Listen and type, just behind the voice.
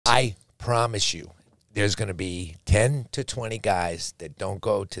I promise you, there's going to be 10 to 20 guys that don't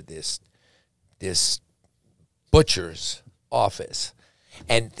go to this butcher's office.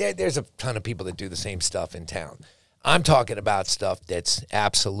 And there's a ton of people that do the same stuff in town. I'm talking about stuff that's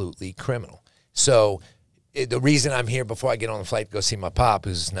absolutely criminal. So the reason I'm here before I get on the flight to go see my pop,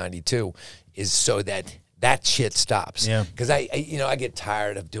 who's 92, is so that shit stops. Yeah. Because I get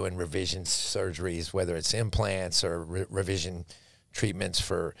tired of doing revision surgeries, whether it's implants or revision treatments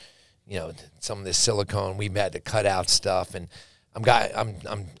for, some of this silicone. We've had to cut out stuff, and I'm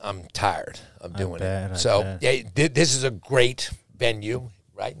tired of doing it. So this is a great venue,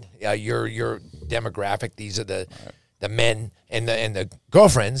 right? Your demographic. These are the men and the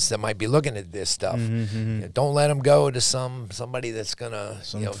girlfriends that might be looking at this stuff. Don't let them go to somebody that's gonna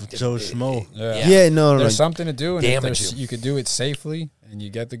Joe Schmo. No. There's something to do, and if you could do it safely, and you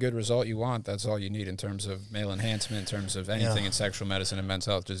get the good result you want. That's all you need in terms of male enhancement, in terms of anything in sexual medicine and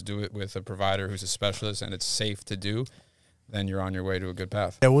mental health. Just do it with a provider who's a specialist, and it's safe to do. Then you're on your way to a good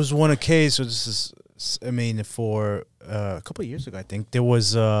path. There was one case. So this is, for a couple of years ago, I think there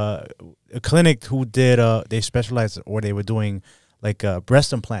was a clinic who did they specialized, or they were doing like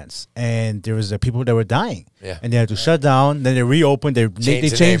breast implants, and there was people that were dying, and they had to shut down. Then they reopened. They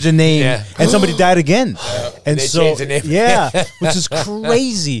changed the name, and somebody died again. And they so changed the name. which is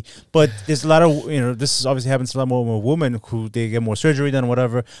crazy. But there's a lot of this is obviously happens a lot more with women who they get more surgery done,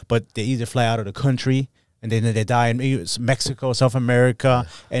 whatever. But they either fly out of the country, and then they die in Mexico, South America,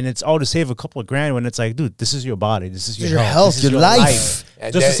 and it's all to save a couple of grand when it's like, dude, this is your body, this is your health, your life.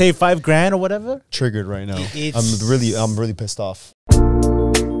 Just to save $5,000 or whatever. Triggered right now. I'm really pissed off.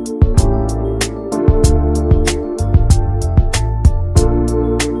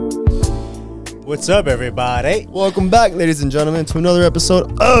 What's up, everybody? Welcome back, ladies and gentlemen, to another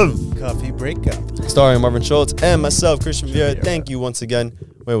episode of Coffee Breakup, starring Marvin Schultz and myself, Christian Vieira. Thank you once again.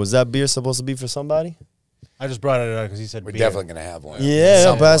 Wait, was that beer supposed to be for somebody? I just brought it up because he said we're beer. definitely going to have one. Yeah,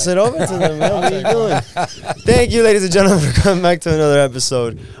 I'll pass it over to them, man. What are you doing? Thank you, ladies and gentlemen, for coming back to another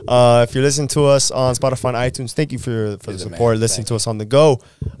episode. If you're listening to us on Spotify and iTunes, thank you for the support. Listening to us on the go.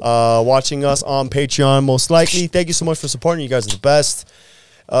 Watching us on Patreon, most likely. Thank you so much for supporting. You guys are the best.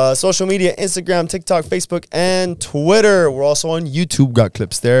 Social media, Instagram, TikTok, Facebook, and Twitter. We're also on YouTube. Got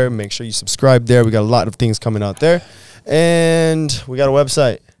clips there. Make sure you subscribe there. We got a lot of things coming out there. And we got a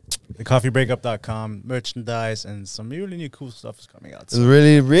website. thecoffeebreakup.com, merchandise, and some really new cool stuff is coming out. So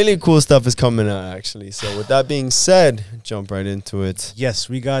really cool stuff is coming out, actually. So with that being said, jump right into it. Yes,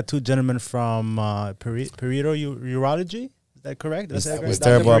 we got two gentlemen from Perito Urology. Is that correct? It's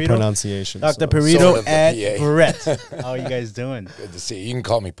terrible at pronunciation. Dr. Perito and Brett. How are you guys doing? Good to see you. You can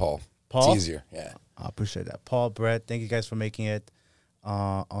call me Paul. Paul? It's easier. Yeah. I appreciate that. Paul, Brett, thank you guys for making it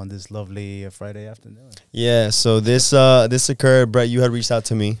on this lovely Friday afternoon. Yeah, so this occurred. Brett, you had reached out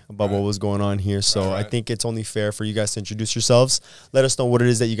to me about what was going on here, so I think it's only fair for you guys to introduce yourselves. Let us know what it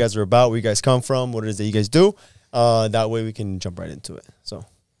is that you guys are about, where you guys come from, what it is that you guys do. That way we can jump right into it. So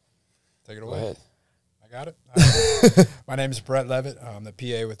take it away. Go ahead. I got it. My name is Brett Levitt. I'm the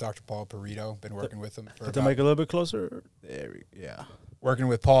PA with Dr. Paul Perito. Been working with him for to make it a little bit closer. Working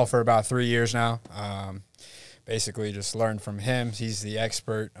with Paul for about 3 years now. Basically just learned from him. He's the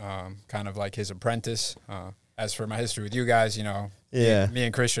expert, kind of like his apprentice. As for my history with you guys, me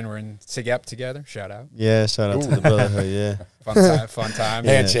and Christian were in SIGEP together. Shout out. Yeah, shout out to the brotherhood, yeah. Fun time.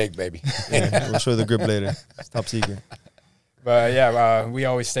 Handshake, baby. Yeah, we'll show the grip later. It's top secret. But, we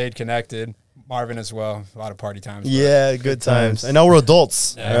always stayed connected. Marvin as well. A lot of party times. Yeah, good times. And now we're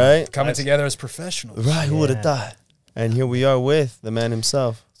adults, right? Coming together as professionals. Right, who would have thought? And here we are with the man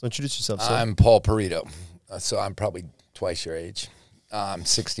himself. So introduce yourself, sir. I'm Paul Perito. So I'm probably twice your age. I'm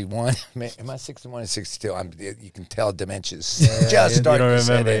 61. Am I 61 or 62? You can tell dementia's just starting to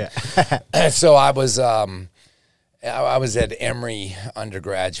set in. So I was at Emory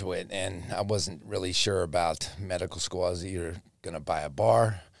undergraduate, and I wasn't really sure about medical school. I was either going to buy a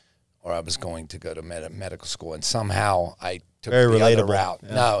bar or I was going to go to medical school, and somehow I took the other route.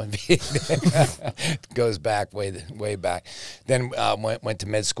 Yeah. No, it goes back way back. Then went to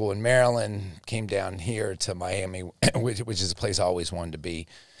med school in Maryland, came down here to Miami, which is a place I always wanted to be,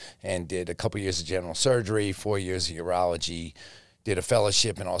 and did a couple years of general surgery, 4 years of urology, did a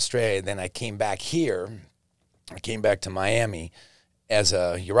fellowship in Australia. Then I came back here. I came back to Miami as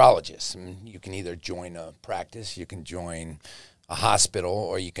a urologist. And you can either join a practice, you can join a hospital,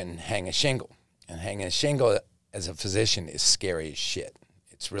 or you can hang a shingle. And hanging a shingle as a physician is scary as shit.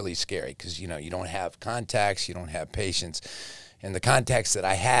 It's really scary because, you don't have contacts, you don't have patients. And the contacts that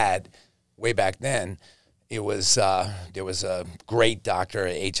I had way back then, there was a great doctor,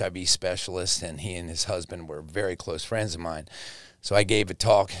 an HIV specialist, and he and his husband were very close friends of mine. So I gave a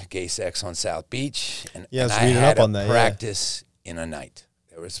talk, Gay Sex on South Beach, and I was I reading had up on a that, practice in a night.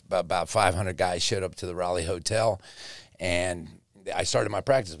 There was about 500 guys showed up to the Raleigh Hotel, and I started my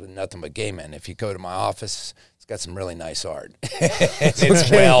practice with nothing but gay men. If you go to my office, it's got some really nice art. It's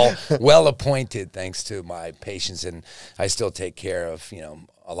well appointed, thanks to my patients, and I still take care of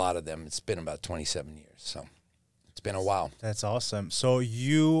a lot of them. It's been about 27 years, so it's been a while. That's awesome. So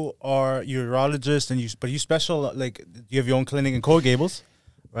you're a urologist, but you you have your own clinic in Coral Gables,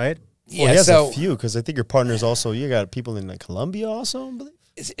 right? Well, he has a few, because I think your partner's also, you got people in Colombia also, I believe.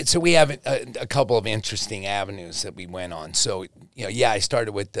 So we have a couple of interesting avenues that we went on. So, I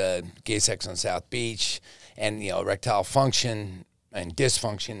started with the Gay Sex on South Beach, and, erectile function and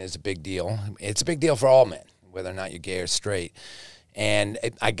dysfunction is a big deal. It's a big deal for all men, whether or not you're gay or straight. And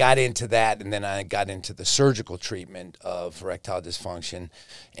I got into that, and then I got into the surgical treatment of erectile dysfunction,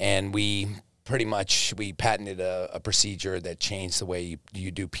 and we patented a procedure that changed the way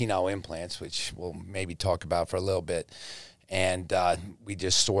you do penile implants, which we'll maybe talk about for a little bit. And we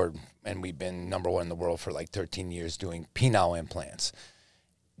just soared, and we've been #1 in the world for like 13 years doing penile implants.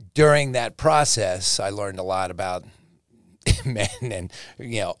 During that process, I learned a lot about men, and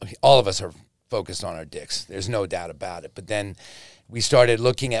all of us are focused on our dicks. There's no doubt about it. But then we started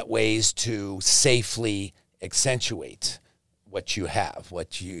looking at ways to safely accentuate what you have,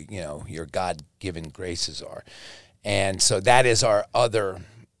 what your God-given graces are. And so that is our other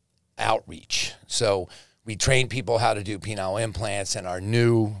outreach. So we train people how to do penile implants, and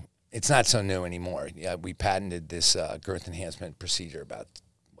it's not so new anymore. Yeah, we patented this girth enhancement procedure about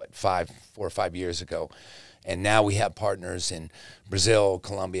 4 or 5 years ago. And now we have partners in Brazil,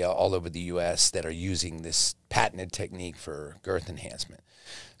 Colombia, all over the U.S. that are using this patented technique for girth enhancement.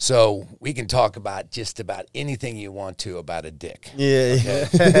 So we can talk about just about anything you want to about a dick. Yeah.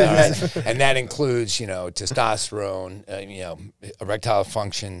 Okay? All right? And that includes, testosterone, erectile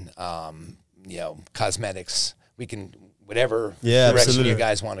function, cosmetics. We can, whatever direction absolutely. you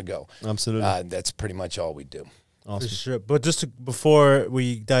guys want to go. Absolutely. That's pretty much all we do. For Awesome. sure. But before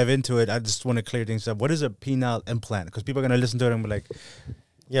we dive into it, I just want to clear things up. What is a penile implant? Because people are going to listen to it and be like,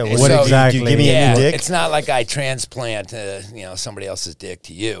 yeah, what exactly? You give me a new dick? It's not like I transplant, somebody else's dick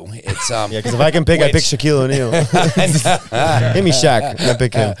to you. It's because if I can pick, I pick Shaquille O'Neal. Give me Shaq. I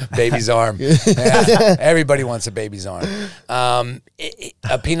pick him. Baby's arm. Yeah, everybody wants a baby's arm. A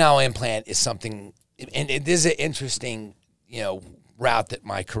penile implant is something, and it is an interesting, route that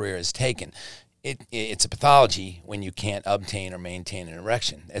my career has taken. It's a pathology when you can't obtain or maintain an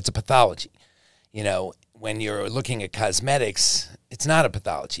erection. It's a pathology. When you're looking at cosmetics, it's not a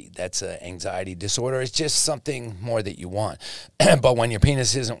pathology. That's an anxiety disorder. It's just something more that you want. But when your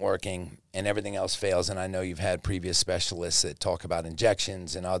penis isn't working and everything else fails, and I know you've had previous specialists that talk about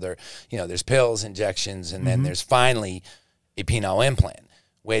injections and other, there's pills, injections, and then there's finally a penile implant,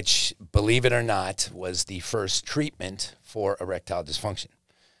 which, believe it or not, was the first treatment for erectile dysfunction.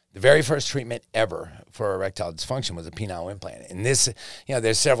 The very first treatment ever for erectile dysfunction was a penile implant. And this,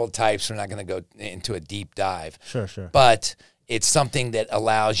 there's several types. We're not going to go into a deep dive. Sure. But it's something that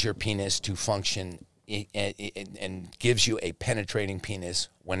allows your penis to function and gives you a penetrating penis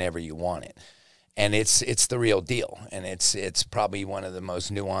whenever you want it. And it's the real deal. And it's probably one of the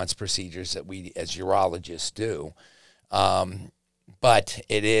most nuanced procedures that we as urologists do. But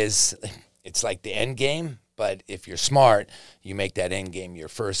it's like the end game. But if you're smart, you make that end game your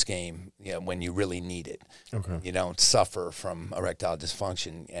first game, when you really need it. Okay. You don't suffer from erectile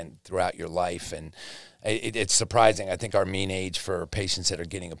dysfunction and throughout your life. And it's surprising. I think our mean age for patients that are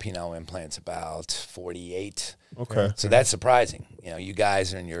getting a penile implant is about 48. Okay. So that's surprising. You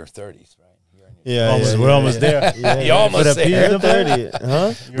guys are in your 30s, right? Yeah, we're almost there. You're almost there. 30.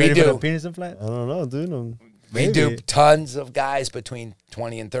 Huh? You ready We for do. the penis implant? I don't know, dude. We do tons of guys between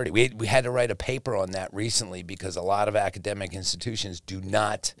 20 and 30. We had to write a paper on that recently because a lot of academic institutions do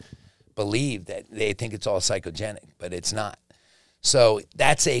not believe that. They think it's all psychogenic, but it's not. So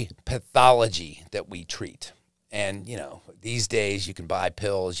that's a pathology that we treat. And, these days you can buy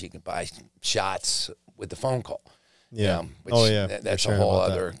pills, you can buy shots with the phone call. Yeah. Which that's a whole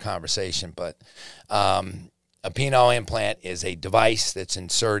other conversation. But a penile implant is a device that's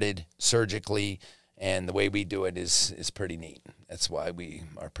inserted surgically. And the way we do it is pretty neat. That's why we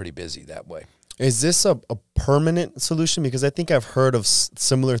are pretty busy that way. Is this a permanent solution? Because I think I've heard of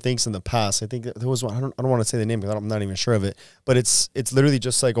similar things in the past. I think there was one, I don't want to say the name because I'm not even sure of it, but it's literally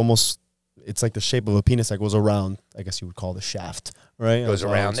just like almost, it's like the shape of a penis that goes around, I guess you would call the shaft, right? Goes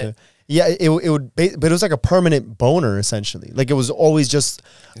around it? Yeah, it would, but it was like a permanent boner essentially. Like it was always just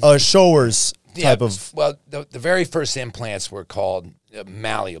a shower's type of. Well, the very first implants were called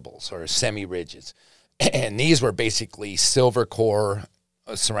malleables or semi-rigids. And these were basically silver core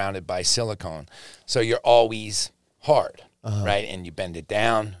surrounded by silicone. So you're always hard, right? And you bend it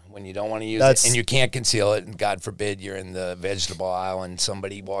down when you don't want to use it, and you can't conceal it. And God forbid you're in the vegetable aisle and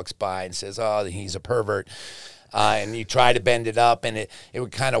somebody walks by and says, oh, he's a pervert. And you try to bend it up, and it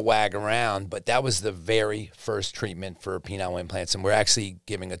would kind of wag around. But that was the very first treatment for penile implants. And we're actually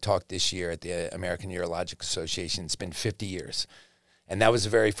giving a talk this year at the American Urologic Association. It's been 50 years. And that was the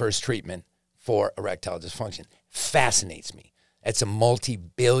very first treatment for erectile dysfunction. Fascinates me. It's a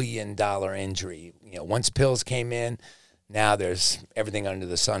multi-billion-dollar injury. You know, once pills came in, now there's everything under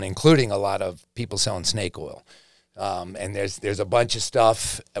the sun, including a lot of people selling snake oil. And there's a bunch of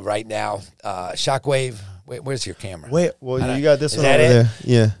stuff right now. Shockwave. Wait, where's your camera? Wait, well, you got this one over there.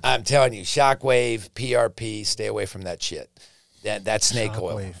 Yeah. I'm telling you, Shockwave, PRP, stay away from that shit. That's snake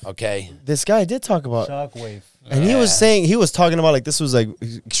oil, okay? This guy did talk about Shockwave. And he was talking about like this was like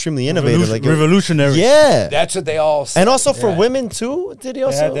extremely innovative, like revolutionary. Yeah. That's what they all say. And also for women too, did he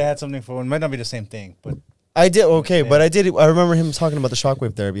also? They had something for women. Might not be the same thing, but I did but I remember him talking about the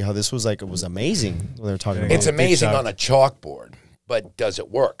shockwave therapy, how this was like, it was amazing when they were talking about it. It's amazing on a chalkboard, but does it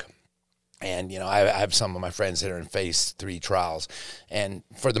work? And, you know, I have some of my friends that are in phase 3 trials, and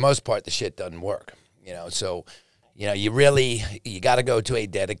for the most part, the shit doesn't work, you know. So, you know, you got to go to a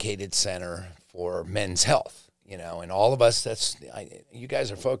dedicated center for men's health, you know, and all of us, you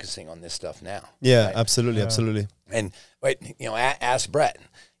guys are focusing on this stuff now. Yeah, right? absolutely, absolutely. And, you know, ask Brett,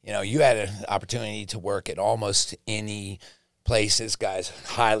 you know, you had an opportunity to work at almost any place. This guy's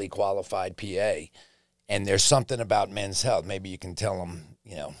highly qualified PA, and there's something about men's health. Maybe you can tell them,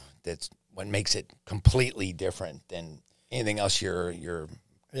 you know, that's what makes it completely different than anything else I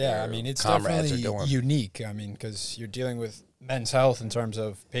mean, it's definitely unique. I mean, because you're dealing with men's health in terms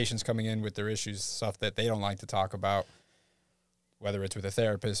of patients coming in with their issues, stuff that they don't like to talk about, whether it's with a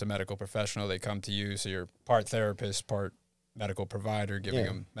therapist, a medical professional, they come to you, so you're part therapist, part medical provider, giving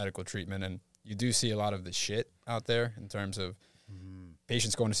them medical treatment. And you do see a lot of the shit out there in terms of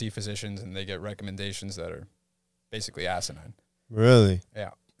patients going to see physicians and they get recommendations that are basically asinine. Really?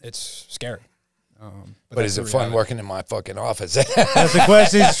 Yeah. It's scary. But is it fun working in my fucking office? That's the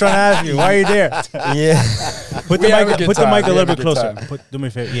question he's trying to ask you. Why are you there? Yeah. Put the mic a little bit closer. Do me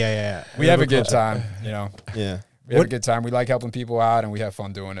a favor. Yeah. We have a good time, you know. Yeah. We have a good time. We like helping people out, and we have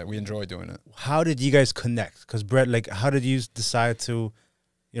fun doing it. We enjoy doing it. How did you guys connect? Because Brett, like, how did you decide to,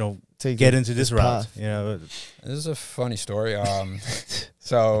 you know, get into this route? You know, this is a funny story.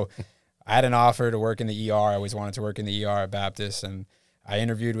 So I had an offer to work in the ER. I always wanted to work in the ER at Baptist, and I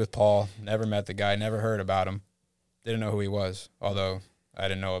interviewed with Paul. Never met the guy. Never heard about him. Didn't know who he was, although I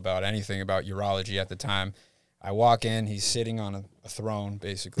didn't know about anything about urology at the time. I walk in. He's sitting on a throne,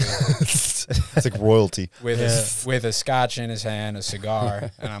 basically. It's like royalty. With a scotch in his hand, a cigar.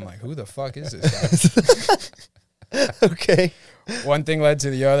 And I'm like, who the fuck is this guy? Okay. One thing led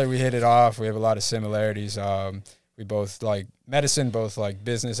to the other. We hit it off. We have a lot of similarities. We both like medicine, both like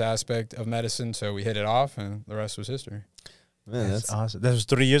business aspect of medicine. So we hit it off, and the rest was history. Man, that's awesome. That was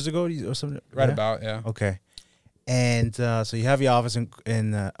 3 years ago or something? Right about, yeah. Okay. And so you have your office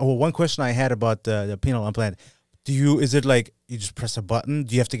in one question I had about the penile implant. Is it like you just press a button?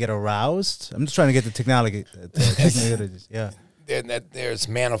 Do you have to get aroused? I'm just trying to get the technology. Yeah. There's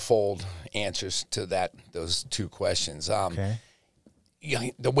manifold answers to those two questions. Okay.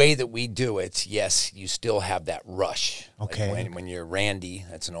 The way that we do it, yes, you still have that rush. Okay. Like when you're randy,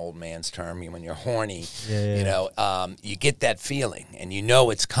 that's an old man's term. When you're horny, yeah. you know, you get that feeling, and you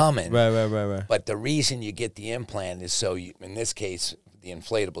know it's coming. Right. But the reason you get the implant is so in this case, the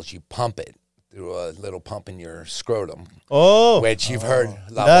inflatables, you pump it through a little pump in your scrotum. Oh. Which you've heard.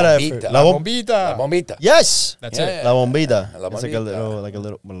 La bombita. La bombita. La bombita. Yes. That's it. La bombita. La It's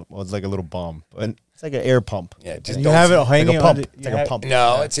bombita. it's like a little bomb. And it's like an air pump. Yeah, just you have it hanging like a pump. on It's like a pump.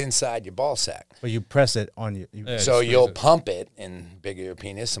 No, it's inside your ball sack. But you press it on you. So you'll pump it, and bigger your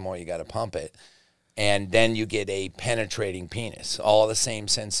penis, the more you got to pump it. And then you get a penetrating penis. All the same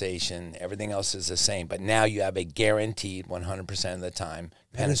sensation. Everything else is the same. But now you have a guaranteed 100% of the time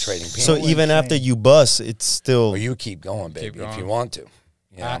penetrating penis. So even after you bust, it's still... Or you keep going, baby, if you want to.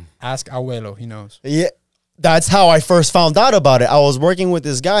 You know? Ask Abuelo. He knows. Yeah. That's how I first found out about it. I was working with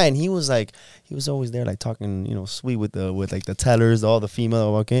this guy, and he was always there, like talking, you know, sweet with like the tellers, all the female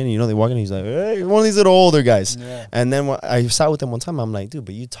that walk in. You know, they walk in, he's like, hey, one of these little older guys. Yeah. And then I sat with him one time. I'm like, dude,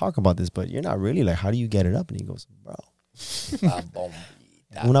 but you talk about this, but you're not really like, how do you get it up? And he goes, bro,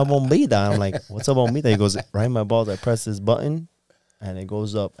 una bombita. I'm like, what's a bombita? He goes, right in my balls. I press this button, and it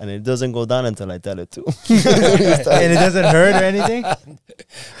goes up, and it doesn't go down until I tell it to. And it doesn't hurt or anything?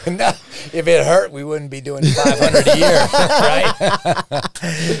 No, if it hurt, we wouldn't be doing 500 a year, right?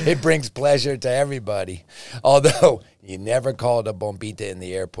 It brings pleasure to everybody. Although you never called a bombita in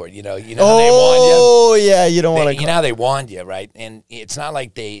the airport. You know how they warn you. Oh yeah, you don't want to. You know how they warned you, right? And it's not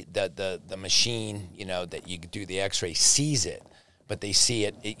like the machine, that you do the X-ray sees it, but they see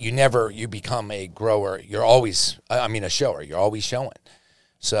it. You become a grower. You're always, a shower. You're always showing.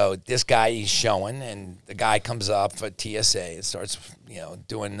 So this guy, he's showing, and the guy comes up for TSA and starts,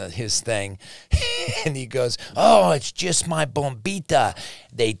 doing his thing. And he goes, "Oh, it's just my bombita."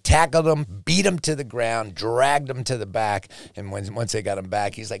 They tackled him, beat him to the ground, dragged him to the back. And once they got him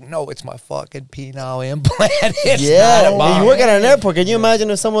back, he's like, "No, it's my fucking penile implant." It's not a bomb. You work at an airport. Can you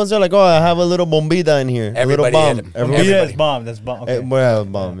imagine if someone's there like, "Oh, I have a little bombita in here." Everybody a little hit bomb. him. Everybody. Yeah, that's bomb. That's bomb. Okay. We have a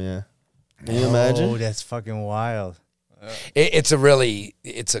bomb, yeah. Can you imagine? Oh, that's fucking wild. It's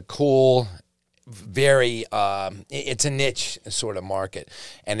a cool, very, it's a niche sort of market,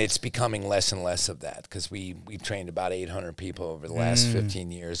 and it's becoming less and less of that because we've trained about 800 people over the last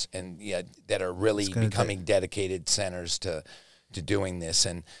 15 years, and that are really becoming dedicated centers to doing this,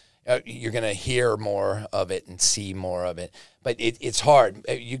 and you're going to hear more of it and see more of it, but it's hard.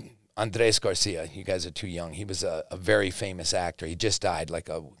 Andres Garcia, you guys are too young. He was a very famous actor. He just died like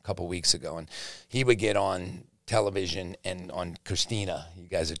a couple weeks ago, and he would get on television and on Christina. You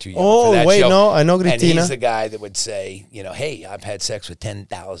guys are too young for that show. No, I know Christina. And he's the guy that would say, "Hey, I've had sex with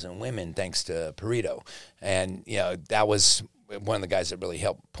 10,000 women thanks to Perito." And, that was one of the guys that really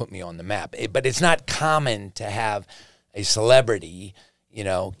helped put me on the map. But it's not common to have a celebrity,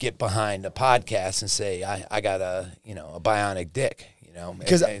 get behind a podcast and say, I got a bionic dick.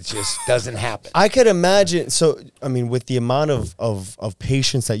 Because it just doesn't happen. I could imagine. So, with the amount of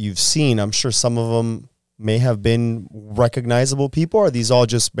patients that you've seen, I'm sure some of them may have been recognizable people, or are these all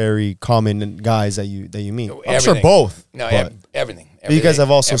just very common guys that you meet? I'm sure both. No, everything. But you guys have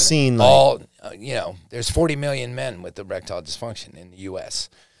also seen there's 40 million men with erectile dysfunction in the U.S.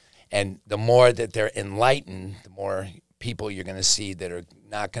 And the more that they're enlightened, the more people you're going to see that are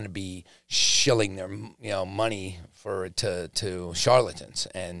not going to be shilling their money to charlatans.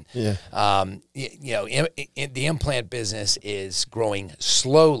 And the implant business is growing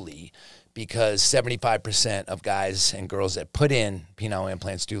slowly, because 75% of guys and girls that put in penile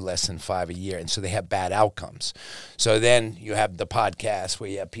implants do less than 5 a year, and so they have bad outcomes. So then you have the podcast where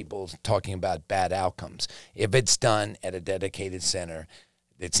you have people talking about bad outcomes. If it's done at a dedicated center,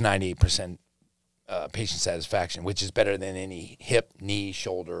 it's 98% patient satisfaction, which is better than any hip, knee,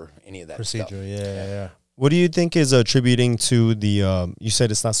 shoulder, any of that procedure. stuff. Yeah. What do you think is attributing to the, you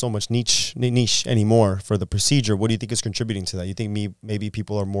said it's not so much niche anymore for the procedure. What do you think is contributing to that? You think maybe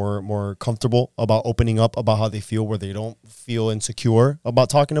people are more comfortable about opening up about how they feel, where they don't feel insecure about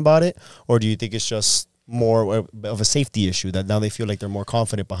talking about it? Or do you think it's just more of a safety issue that now they feel like they're more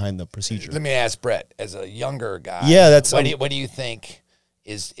confident behind the procedure? Let me ask Brett, as a younger guy. Yeah, that's what do you think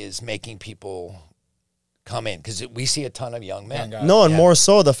is making people come in? Because we see a ton of young men. No, and more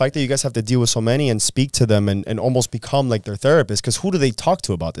so the fact that you guys have to deal with so many and speak to them and almost become like their therapist. Because who do they talk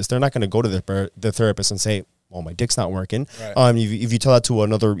to about this? They're not going to go to their therapist and say, "Oh, my dick's not working." Right. If you tell that to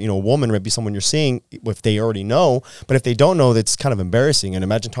another woman, maybe someone you're seeing, if they already know. But if they don't know, that's kind of embarrassing. And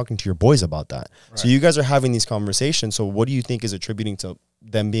imagine talking to your boys about that. Right. So you guys are having these conversations. So what do you think is attributing to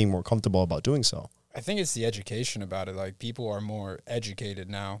them being more comfortable about doing so? I think it's the education about it. Like, people are more educated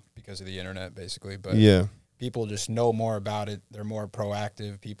now because of the internet, basically. But people just know more about it. They're more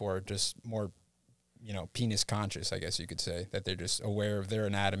proactive. People are just more, penis conscious, I guess you could say, that they're just aware of their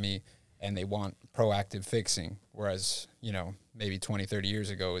anatomy and they want proactive fixing. Whereas, maybe 20, 30 years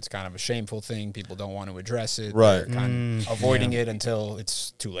ago, it's kind of a shameful thing. People don't want to address it. Right. They're kind of avoiding it until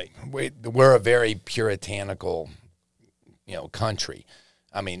it's too late. We're a very puritanical, country.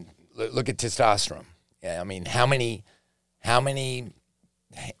 I mean, look at testosterone. Yeah, I mean, how many,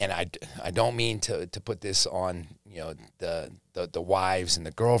 and I don't mean to put this on, the wives and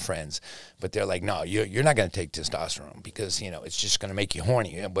the girlfriends, but they're like, no, you're not going to take testosterone because, it's just going to make you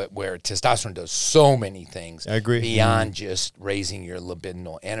horny. But where testosterone does so many things beyond just raising your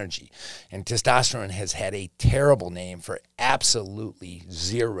libidinal energy. And testosterone has had a terrible name for absolutely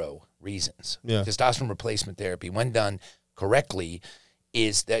zero reasons. Yeah. Testosterone replacement therapy, when done correctly,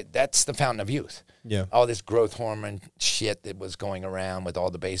 that's the fountain of youth. Yeah. All this growth hormone shit that was going around with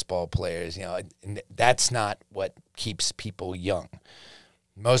all the baseball players, and that's not what keeps people young.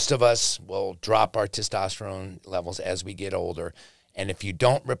 Most of us will drop our testosterone levels as we get older, and if you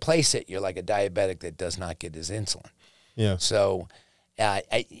don't replace it, you're like a diabetic that does not get his insulin. Yeah. So,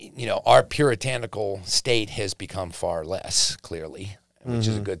 our puritanical state has become far less, clearly, which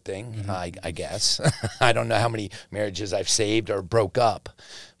is a good thing, I guess. I don't know how many marriages I've saved or broke up,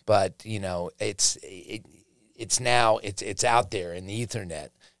 but, it's out there in the Ethernet,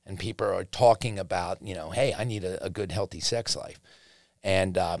 and people are talking about, hey, I need a good, healthy sex life.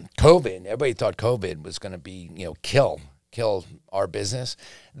 And COVID, everybody thought COVID was going to be, kill our business.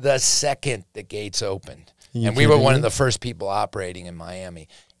 The second the gates opened, and we were one of the first people operating in Miami,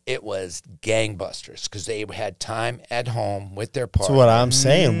 it was gangbusters because they had time at home with their partner. That's what I'm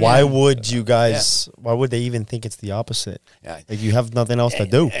saying. Why would you guys, why would they even think it's the opposite? Like, you have nothing else to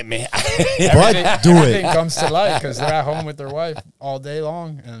do. I mean, but do it. Everything comes to light because they're at home with their wife all day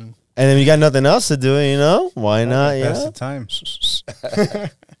long. And then you got nothing else to do, why not? That's the time.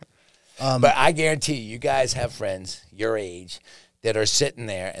 But I guarantee you guys have friends your age that are sitting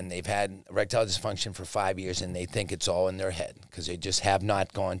there and they've had erectile dysfunction for 5 years and they think it's all in their head because they just have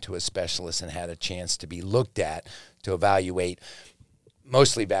not gone to a specialist and had a chance to be looked at to evaluate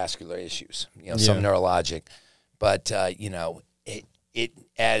mostly vascular issues, some neurologic. But, it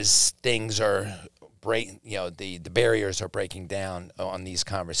as things are the barriers are breaking down on these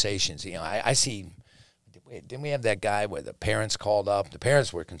conversations. I see, didn't we have that guy where the parents called up? The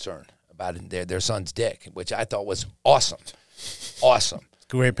parents were concerned about their son's dick, which I thought was awesome. Awesome.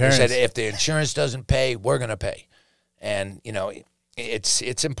 Great parents. They said if the insurance doesn't pay, we're going to pay. And,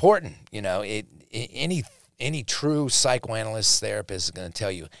 it's important. Any true psychoanalyst, therapist is going to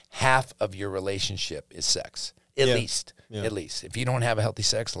tell you half of your relationship is sex. At least. At least. If you don't have a healthy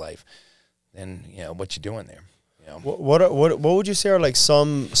sex life, then, what you doing there? What would you say are like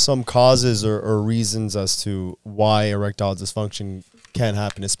some causes or reasons as to why erectile dysfunction can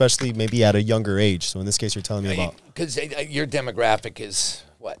happen, especially maybe at a younger age? So in this case, you're telling me about, because your demographic is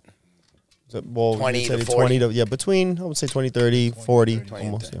what? Well, 20 to 40? 20 to, between, I would say 20, 30, 40, 20,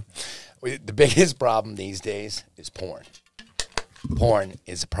 almost, The biggest problem these days is porn. Porn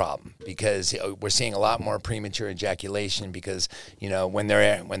is a problem because we're seeing a lot more premature ejaculation because, when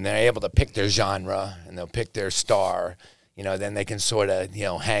they're able to pick their genre and they'll pick their star, then they can sort of,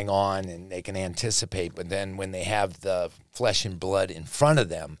 hang on and they can anticipate. But then when they have the flesh and blood in front of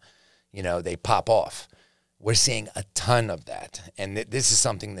them, they pop off. We're seeing a ton of that. And this is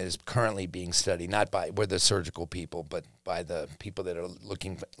something that is currently being studied, not by we're the surgical people, but by the people that are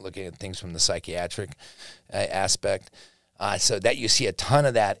looking at things from the psychiatric aspect. So that you see a ton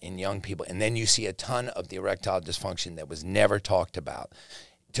of that in young people. And then you see a ton of the erectile dysfunction that was never talked about,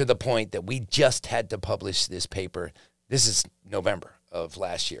 to the point that we just had to publish this paper. This is November of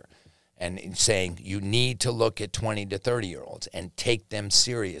last year. And in saying you need to look at 20 to 30-year-olds and take them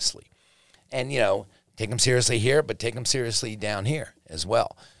seriously. And, take them seriously here, but take them seriously down here as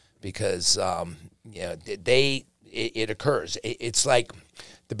well. Because, it occurs. It's like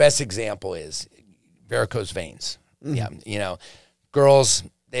the best example is varicose veins. Yeah, girls,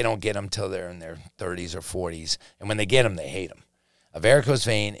 they don't get them till they're in their 30s or 40s. And when they get them, they hate them. A varicose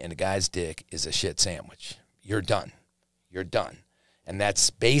vein in a guy's dick is a shit sandwich. You're done. You're done. And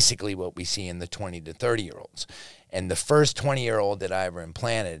that's basically what we see in the 20 to 30-year-olds. And the first 20-year-old that I ever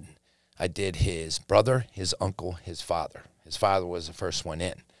implanted, I did his brother, his uncle, his father. His father was the first one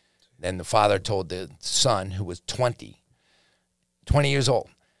in. Then the father told the son, who was 20 years old.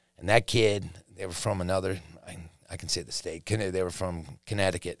 And that kid, they were from another, I can say the state, they were from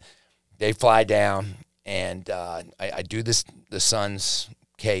Connecticut. They fly down, and I do the son's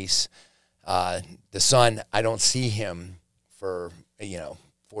case. The son, I don't see him for 4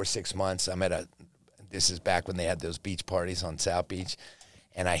 or 6 months. This is back when they had those beach parties on South Beach,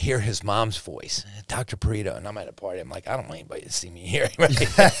 and I hear his mom's voice, Dr. Perito, and I'm at a party. I'm like, I don't want anybody to see me here.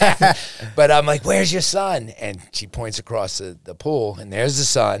 But I'm like, where's your son? And she points across the pool, and there's the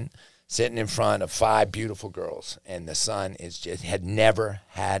son sitting in front of 5 beautiful girls, and the son had never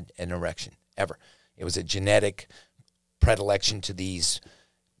had an erection, ever. It was a genetic predilection to these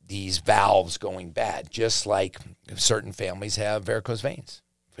valves going bad, just like certain families have varicose veins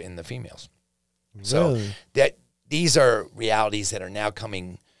in the females. Really? So these are realities that are now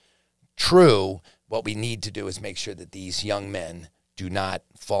coming true. What we need to do is make sure that these young men do not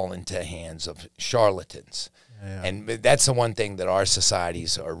fall into the hands of charlatans. Yeah. And that's the one thing that our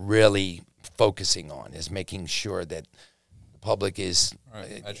societies are really focusing on, is making sure that the public is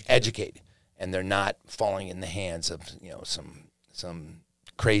educated and they're not falling in the hands of some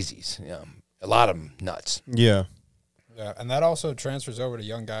crazies. A lot of them nuts. Yeah, and that also transfers over to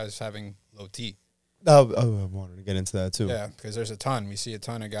young guys having low T. I wanted to get into that too. Yeah, because there's a ton. We see a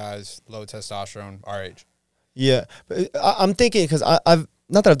ton of guys low testosterone our age. Yeah, but I'm thinking because I've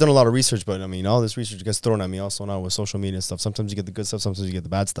not that I've done a lot of research, but I mean, all this research gets thrown at me also now with social media and stuff. Sometimes you get the good stuff, sometimes you get the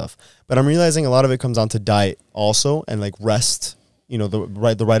bad stuff. But I'm realizing a lot of it comes down to diet also and like rest, you know, the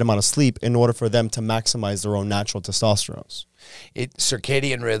right amount of sleep in order for them to maximize their own natural testosterone.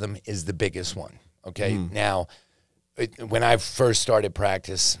 Circadian rhythm is the biggest one. Okay, now when I first started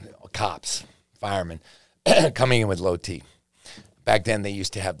practice, cops, firemen, coming in with low T. Back then, they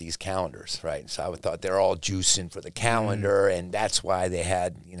used to have these calendars, right? So I thought they're all juicing for the calendar, and that's why they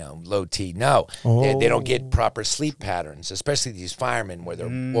had, you know, low T. No, they don't get proper sleep patterns, especially these firemen where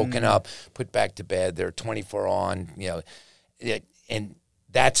they're woken up, put back to bed, they're 24 on, you know, and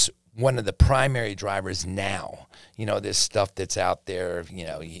that's one of the primary drivers now. You know, this stuff that's out there, you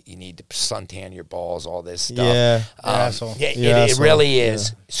know, you need to suntan your balls, all this stuff. It really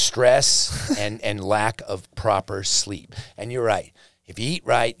is stress and lack of proper sleep. And you're right. If you eat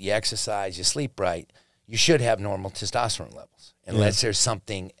right, you exercise, you sleep right, you should have normal testosterone levels. Unless there's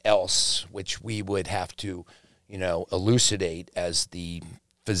something else which we would have to, you know, elucidate as the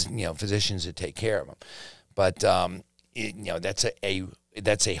physicians that take care of them. But, you know, that's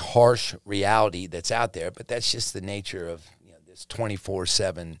a harsh reality that's out there, but that's just the nature of, you know, this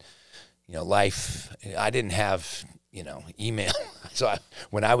 24/7, you know, life. I didn't have, you know, email. So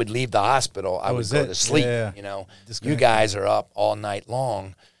when I would leave the hospital, I would go to sleep, you know. You guys are up all night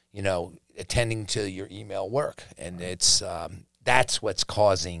long, you know, attending to your email work. And it's that's what's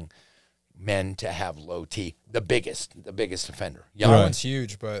causing men to have low T, the biggest offender. Young one's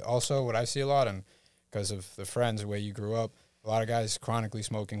huge, but also what I see a lot, and because of the friends, the way you grew up, a lot of guys chronically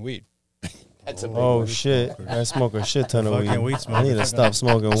smoking weed. That's a big shit! I smoke a shit ton of weed. Smoker. I need to stop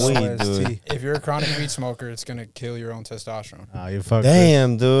smoking weed, dude. If you're a chronic weed smoker, it's gonna kill your own testosterone. You fucked.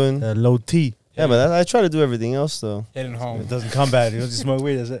 Damn, dude. Low T. Yeah, but I try to do everything else though. Hitting home. It doesn't combat it. You just smoke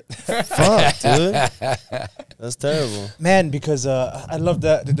weed, is it? Fuck, dude. That's terrible. Man, because I love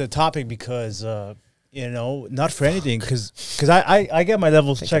the topic because you know, not for anything, because I get my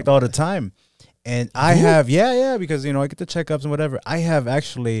levels checked all the time. And I have, because, you know, I get the checkups and whatever. I have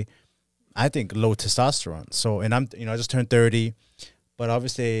actually, I think, low testosterone. So, and I'm, you know, I just turned 30. But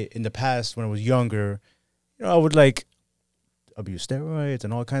obviously, in the past, when I was younger, you know, I would, like, abuse steroids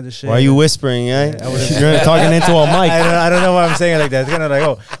and all kinds of shit. Why are you whispering, eh? You're talking into a mic. I don't know why I'm saying it like that. It's kind of like,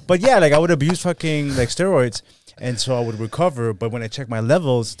 oh. But, yeah, like, I would abuse fucking, like, steroids. And so I would recover. But when I check my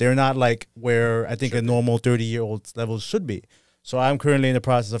levels, they're not, like, where I think a normal 30-year-old levels should be. So I'm currently in the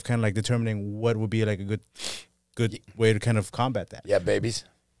process of kind of like determining what would be like a good way to kind of combat that. Yeah, babies?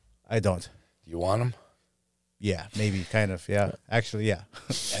 I don't. You want them? Yeah, maybe, kind of, yeah. Actually, yeah.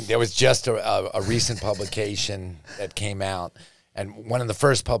 And there was just a recent publication that came out, and one of the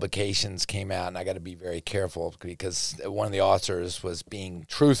first publications came out, and I got to be very careful because one of the authors was being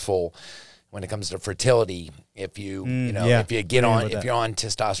truthful when it comes to fertility. If you if you get on, if you're on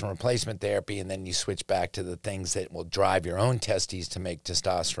testosterone replacement therapy and then you switch back to the things that will drive your own testes to make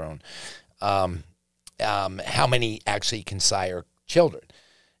testosterone, how many actually can sire children?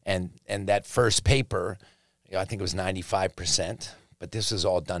 And that first paper, you know, I think it was 95%, but this is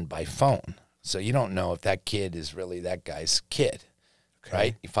all done by phone. So you don't know if that kid is really that guy's kid,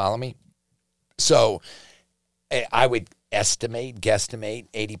 right? You follow me? So I would guesstimate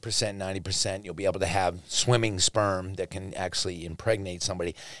 80%, 90%, you'll be able to have swimming sperm that can actually impregnate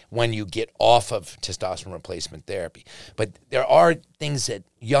somebody when you get off of testosterone replacement therapy. But there are things that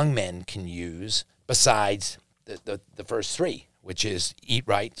young men can use besides the first three, which is eat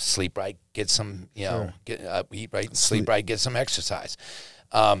right, sleep right, get some, you know, eat right, sleep right, get some exercise.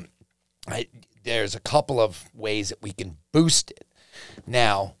 There's a couple of ways that we can boost it.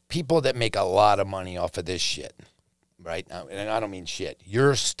 Now, people that make a lot of money off of this shit, right? And I don't mean shit.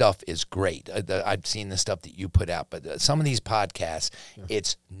 Your stuff is great. I've seen the stuff that you put out, but some of these podcasts,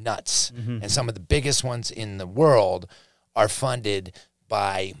 it's nuts. And some of the biggest ones in the world are funded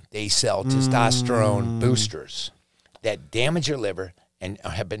by, they sell testosterone boosters that damage your liver and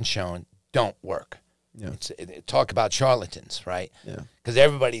have been shown don't work. Talk about charlatans, right? Because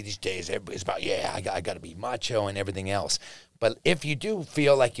everybody these days, everybody's about, I got to be macho and everything else. But if you do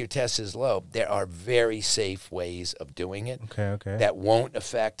feel like your test is low, there are very safe ways of doing it that won't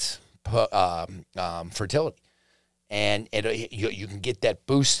affect fertility. And you can get that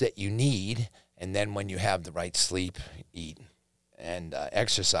boost that you need, and then when you have the right sleep, eat, and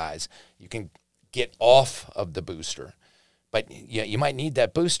exercise, you can get off of the booster. But you might need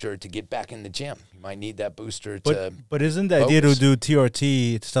that booster to get back in the gym. You might need that booster to... But isn't the idea to do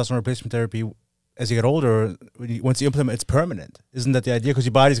TRT, testosterone replacement therapy, as you get older, once you implement, it's permanent. Isn't that the idea? Because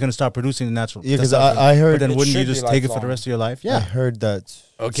your body's going to start producing the natural. Yeah, because I heard. But then wouldn't you just take it for lifelong. the rest of your life? I heard that.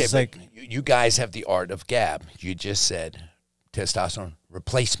 Okay, It's but like- you guys have the art of gab. You just said testosterone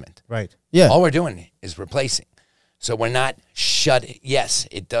replacement. Right. Yeah. All we're doing is replacing. So we're not yes,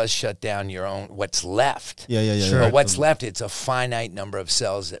 it does shut down your own, what's left. Yeah. Sure. But what's left, it's a finite number of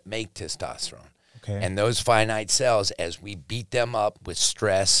cells that make testosterone. Okay. And those finite cells, as we beat them up with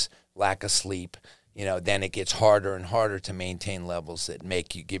stress, lack of sleep, then it gets harder and harder to maintain levels that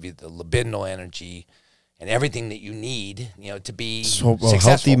give you the libidinal energy and everything that you need, to be successful.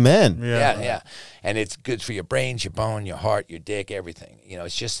 Healthy men. Yeah. And it's good for your brains, your bone, your heart, your dick, everything.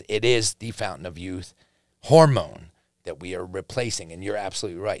 It is the fountain of youth hormone that we are replacing. And you're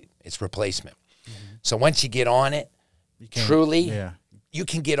absolutely right. It's replacement. Mm-hmm. So once you get on it, you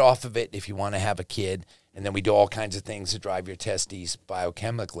can get off of it if you want to have a kid. And then we do all kinds of things to drive your testes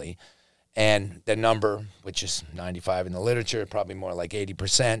biochemically. And the number, which is 95 in the literature, probably more like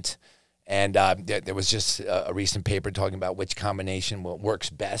 80%. And there was just a recent paper talking about which combination works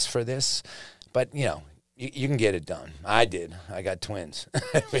best for this. But, you can get it done. I did. I got twins.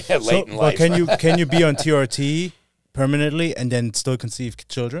 Late in life. But can you be on TRT permanently and then still conceive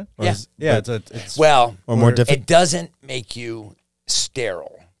children? Or it's well, or more difficult. It doesn't make you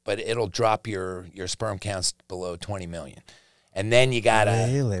sterile, but it'll drop your sperm counts below 20 million. And then you gotta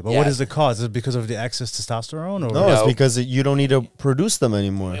really. But what is the cause? Is it because of the excess testosterone? Or? No, it's because you don't need to produce them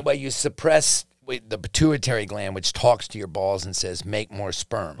anymore. Well, you suppress the pituitary gland, which talks to your balls and says, make more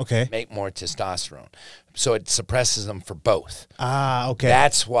sperm. Okay. Make more testosterone. So it suppresses them for both. Ah, okay.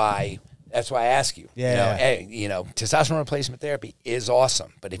 That's why I ask you. Yeah. Hey, testosterone replacement therapy is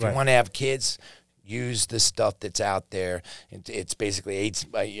awesome. But if you want to have kids, use the stuff that's out there. It's basically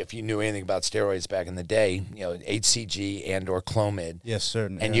if you knew anything about steroids back in the day, HCG and or Clomid. Yes,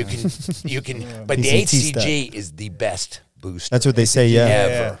 certainly. And you can, but the PCT HCG is the best booster. That's what they say.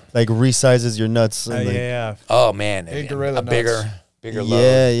 ever. Like resizes your nuts. And like, yeah. Oh man, Big gorilla a bigger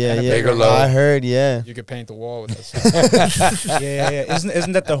load. Yeah. bigger load. I heard. Yeah. You could paint the wall with this. yeah.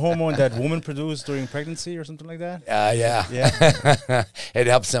 Isn't that the hormone that women produce during pregnancy or something like that? Yeah. It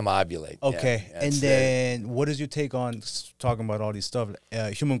helps them ovulate. Okay. Yeah, and then what is your take on talking about all these stuff?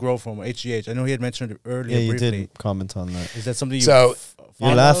 Human growth hormone, HGH. I know he had mentioned it earlier Yeah, you briefly. did comment on that. Is that something you So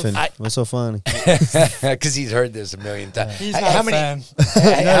You're laughing. What's so funny? because he's heard this a million times. He's not how a many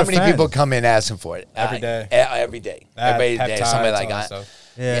fan. how many people come in asking for it Every day. Every day. Every day. Somebody like that.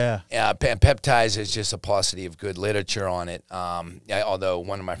 that. Yeah. Peptides is just a paucity of good literature on it. Although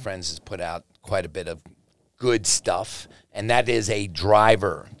one of my friends has put out quite a bit of good stuff, and that is a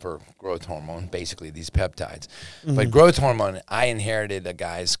driver for growth hormone, basically these peptides. Mm-hmm. But growth hormone, I inherited a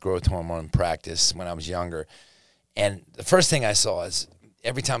guy's growth hormone practice when I was younger, and the first thing I saw is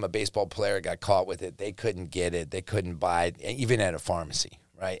every time a baseball player got caught with it, they couldn't get it, they couldn't buy it, even at a pharmacy.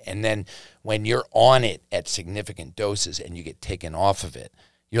 Right. And then when you're on it at significant doses and you get taken off of it,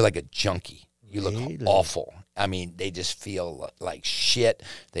 you're like a junkie. You look awful. I mean, they just feel like shit.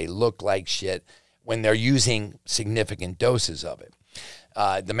 They look like shit when they're using significant doses of it.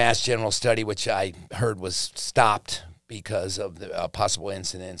 The Mass General study, which I heard was stopped because of the possible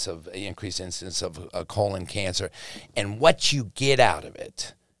increased incidence of colon cancer. And what you get out of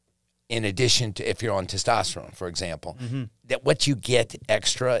it, in addition to if you're on testosterone, for example, that what you get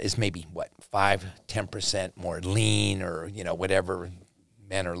extra is maybe 5-10% more lean, or whatever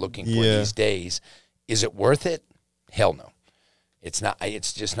men are looking for these days. Is it worth it? Hell no. It's not.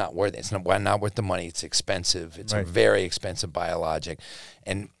 It's just not worth it. It's not worth the money. It's expensive. It's a very expensive biologic,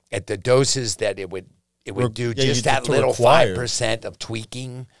 and at the doses that it would do just that little 5% of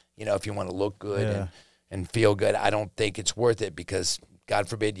tweaking. If you want to look good and feel good, I don't think it's worth it, because God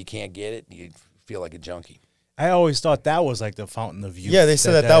forbid you can't get it, you feel like a junkie. I always thought that was like the fountain of youth. Yeah, they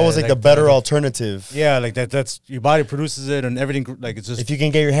said that was like the better alternative. Yeah, like that's your body produces it and everything. Like it's just, if you can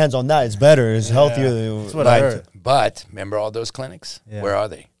get your hands on that, it's better. It's healthier. That's what I heard. But remember all those clinics? Yeah. Where are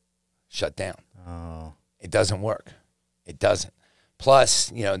they? Shut down. Oh. It doesn't work. It doesn't.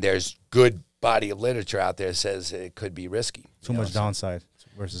 Plus, there's good body of literature out there that says it could be risky. Too much downside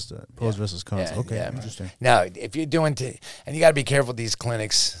versus the pros versus cons. Interesting. Now, if you're doing, and you got to be careful, these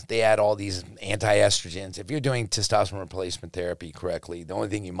clinics, they add all these anti-estrogens. If you're doing testosterone replacement therapy correctly, the only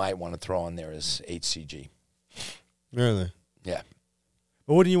thing you might want to throw on there is HCG. Really? Yeah.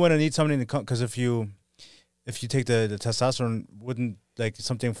 But wouldn't you want to need something to come? Because if you take the testosterone, wouldn't like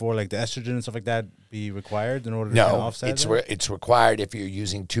something for like the estrogen and stuff like that be required in order to kind of offset it's required if you're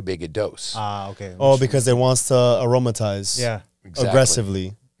using too big a dose. Ah, okay. Oh, because it wants to aromatize. Yeah. Exactly.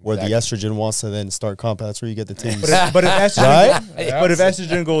 Aggressively. where the estrogen wants to then start compound. That's where you get the titties. But if estrogen, Right? but if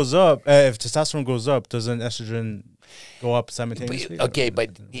estrogen goes up, if testosterone goes up, doesn't estrogen go up simultaneously? Okay, but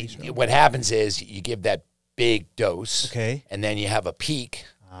what happens is you give that big dose, okay, and then you have a peak,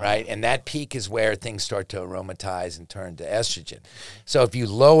 right? And that peak is where things start to aromatize and turn to estrogen. So if you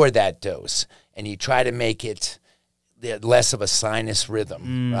lower that dose and you try to make it less of a sinus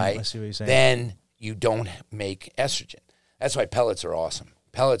rhythm, right? I see what you're saying. Then you don't make estrogen. That's why pellets are awesome.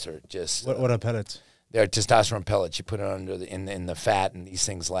 Pellets are just what are pellets? They're testosterone pellets. You put it under in the fat, and these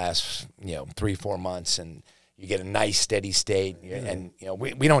things last 3-4 months, and you get a nice steady state. And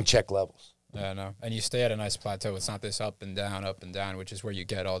we don't check levels. Yeah, no, and you stay at a nice plateau. It's not this up and down, which is where you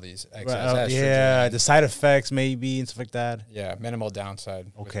get all these excess estrogen. Yeah, the side effects maybe and stuff like that. Yeah, minimal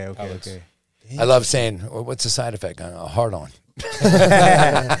downside. Okay. I love saying, what's the side effect? A hard on.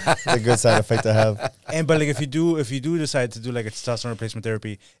 It's a good side effect to have. But like if you do decide to do like a testosterone replacement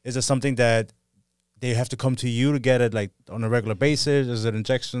therapy, is it something that they have to come to you to get it like on a regular basis? Is it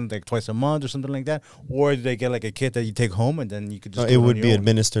injection like twice a month or something like that? Or do they get like a kit that you take home and then you could just it would be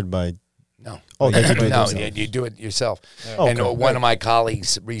administered by... No. Oh, you do it yourself. Yeah. And one of my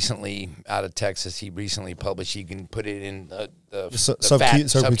colleagues recently out of Texas, he recently published, you can put it in the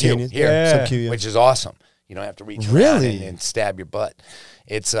subcutaneous, which is awesome. You don't have to reach around and stab your butt.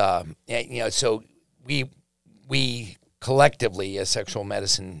 It's so we collectively as sexual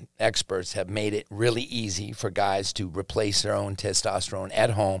medicine experts have made it really easy for guys to replace their own testosterone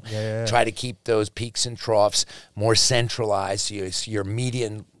at home. Try to keep those peaks and troughs more centralized, so your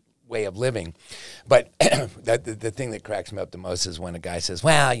median way of living. But the thing that cracks me up the most is when a guy says,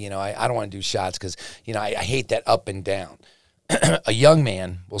 well, I don't want to do shots because, I hate that up and down. A young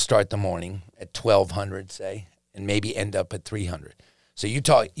man will start the morning at 1,200, say, and maybe end up at 300. So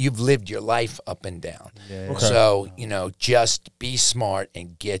you've lived your life up and down. So, just be smart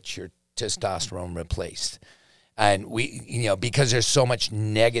and get your testosterone replaced. And we, because there's so much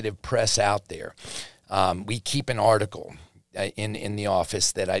negative press out there, we keep an article in the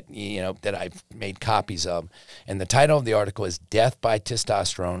office that I've made copies of, and the title of the article is "Death by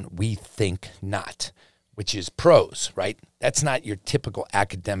Testosterone We Think Not," which is prose, right? That's not your typical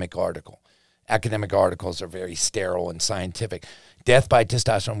academic article. Academic articles are very sterile and scientific. "Death by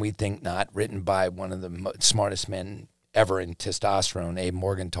Testosterone We Think Not," written by one of the smartest men ever in testosterone, Abe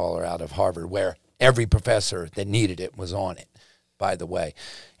Morgentaler out of Harvard, where every professor that needed it was on it, by the way.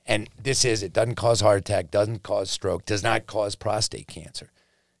 And it doesn't cause heart attack, doesn't cause stroke, does not cause prostate cancer.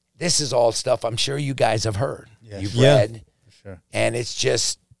 This is all stuff I'm sure you guys have heard. You've read. For sure. And it's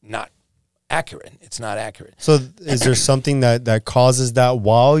just not accurate. It's not accurate. So is there something that causes that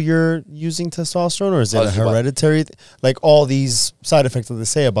while you're using testosterone, or is it a hereditary, like all these side effects that they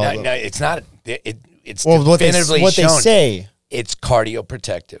say about No, it's not. It's definitively what they say. It's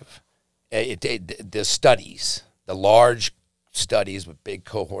cardioprotective. The studies, the large studies with big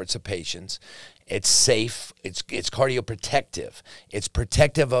cohorts of patients, it's safe, it's cardioprotective, it's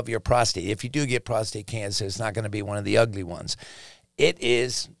protective of your prostate. If you do get prostate cancer, it's not going to be one of the ugly ones. It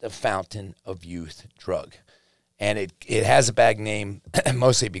is the fountain of youth drug, and it has a bad name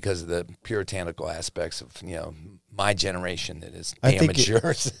mostly because of the puritanical aspects of my generation that is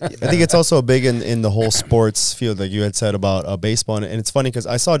amateurs. I think it's also big in the whole sports field, like you had said about baseball. And it's funny because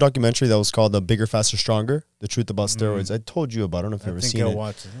I saw a documentary that was called "The Bigger, Faster, Stronger: The Truth About Steroids." I told you about. I don't know if you've ever seen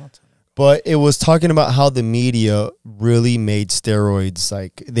it. But it was talking about how the media really made steroids,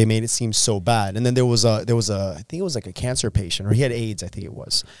 like they made it seem so bad. And then there was a I think it was like a cancer patient, or he had AIDS, I think it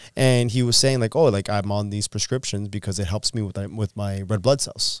was. And he was saying like, oh, like I'm on these prescriptions because it helps me with my red blood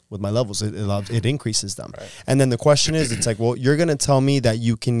cells, with my levels. It increases them. Right. And then the question is, it's like, well, you're going to tell me that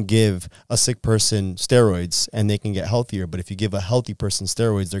you can give a sick person steroids and they can get healthier. But if you give a healthy person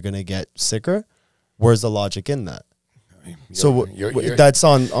steroids, they're going to get sicker. Where's the logic in that? That's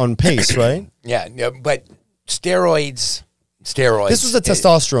on pace, right? Yeah, but steroids. This was a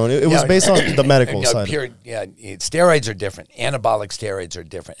testosterone. It was based on the medical side. Steroids are different. Anabolic steroids are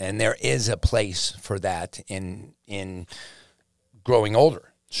different, and there is a place for that in growing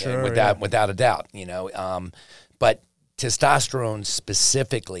older. Sure, without a doubt, but testosterone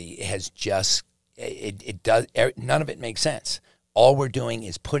specifically has just it does none of it makes sense. All we're doing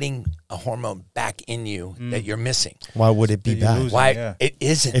is putting a hormone back in you that you're missing. Why would it be bad? Why it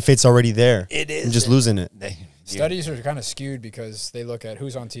isn't? If it's already there, it is. I'm just losing it. Studies are kind of skewed because they look at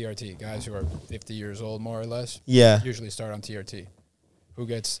who's on TRT. Guys who are 50 years old, more or less, usually start on TRT. Who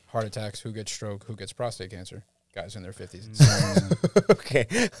gets heart attacks? Who gets stroke? Who gets prostate cancer? Guys in their 50s. Okay.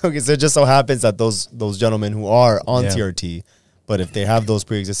 So it just so happens that those gentlemen who are on TRT, but if they have those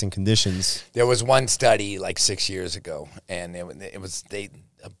pre-existing conditions. There was one study like 6 years ago, and it was a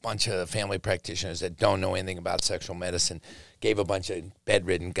bunch of family practitioners that don't know anything about sexual medicine gave a bunch of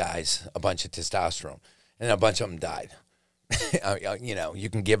bedridden guys a bunch of testosterone, and a bunch of them died. You know, you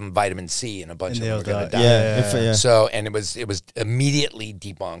can give them vitamin C, and a bunch of them are going to die. Yeah. So, and it was immediately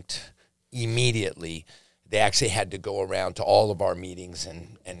debunked. Immediately, they actually had to go around to all of our meetings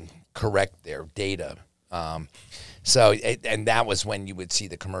and correct their data. And that was when you would see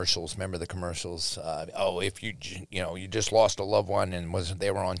the commercials. Remember the commercials? If you just lost a loved one and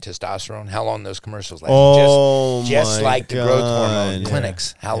they were on testosterone. How long those commercials last? Oh, just like the growth hormone God.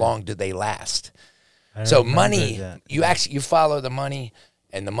 clinics. How long do they last? So money, you follow the money,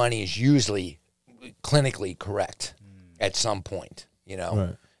 and the money is usually clinically correct at some point. You know,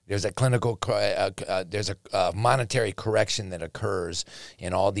 Right. there's a clinical, there's a monetary correction that occurs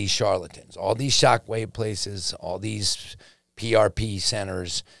in all these charlatans, all these shockwave places, all these PRP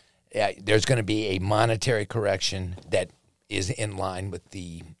centers. There's going to be a monetary correction that is in line with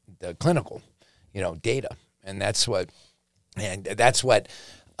the clinical, data, and that's what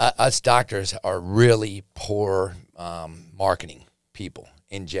us doctors are really poor marketing people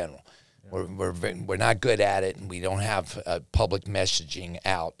in general. We're not good at it, and we don't have public messaging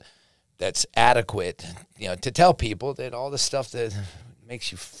out that's adequate, to tell people that all the stuff that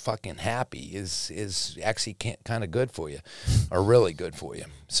makes you fucking happy is actually kind of good for you, or really good for you.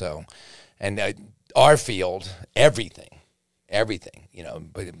 So, and our field, everything,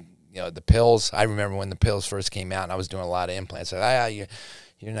 but the pills. I remember when the pills first came out, and I was doing a lot of implants. You're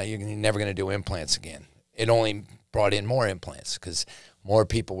never going to do implants again. It only brought in more implants because more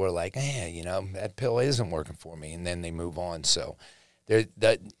people were like, that pill isn't working for me, and then they move on. So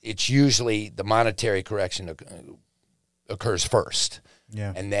it's usually the monetary correction occurs first,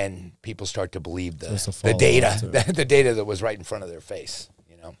 and then people start to believe the data, the data that was right in front of their face.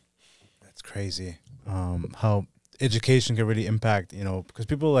 That's crazy. How education can really impact, because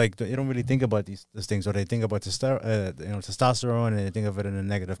people they don't really think about these things, or they think about testosterone, and they think of it in a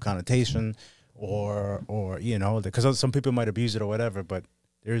negative connotation, or because some people might abuse it or whatever, but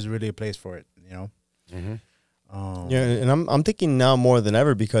there's really a place for it, and I'm thinking now more than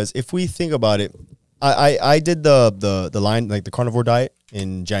ever, because if we think about it, I did the line, like the carnivore diet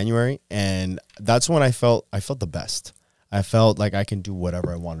in January, and that's when I felt the best. I felt like I can do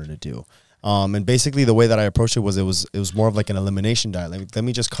whatever I wanted to do. And basically the way that I approached it was more of like an elimination diet. Like, let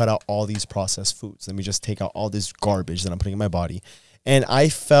me just cut out all these processed foods. Let me just take out all this garbage that I'm putting in my body. And I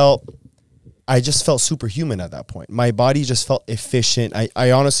just felt superhuman at that point. My body just felt efficient.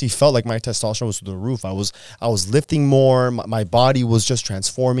 I honestly felt like my testosterone was through the roof. I was lifting more. My body was just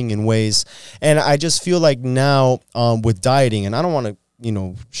transforming in ways. And I just feel like now with dieting, and I don't want to,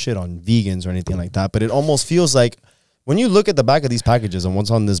 shit on vegans or anything like that, but it almost feels like when you look at the back of these packages and what's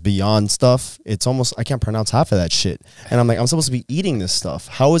on this Beyond stuff, it's almost, I can't pronounce half of that shit. And I'm like, I'm supposed to be eating this stuff.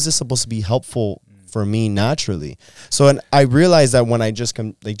 How is this supposed to be helpful for me naturally? So, and I realized that when I just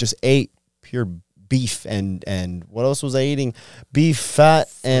ate pure beef and what else was I eating? Beef, fat,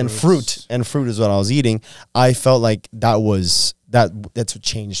 and fruit. And fruit is what I was eating. I felt like that's what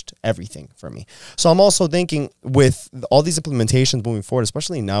changed everything for me. So I'm also thinking with all these implementations moving forward,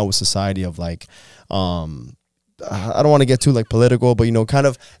 especially now with society of like, I don't want to get too like political, but kind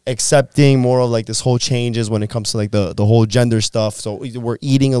of accepting more of like this whole changes when it comes to like the whole gender stuff. So we're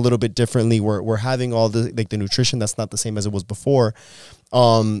eating a little bit differently. We're having all the like the nutrition that's not the same as it was before.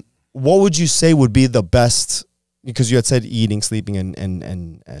 What would you say would be the best? Because you had said eating, sleeping,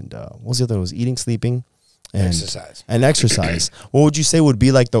 and what was the other? It was eating, sleeping, and exercise. What would you say would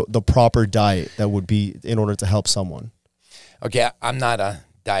be like the proper diet that would be in order to help someone? Okay, I'm not a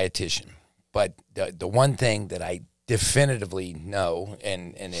dietitian. But the one thing that I definitively know,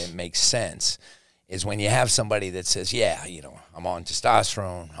 and it makes sense, is when you have somebody that says, I'm on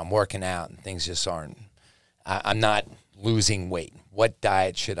testosterone, I'm working out, and things just aren't, I'm not losing weight. What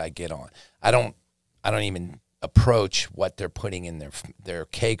diet should I get on? I don't even approach what they're putting in their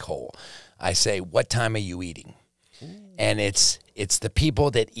cake hole. I say, what time are you eating? And it's the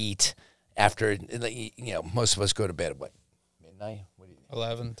people that eat after, most of us go to bed at what, midnight?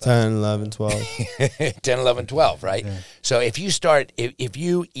 11, 10, 11, 12. 10, 11, 12, right? Yeah. So if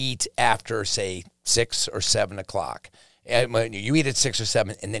you eat after, say, 6 or 7 o'clock, you eat at 6 or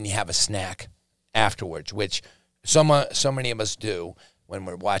 7, and then you have a snack afterwards, which so many of us do when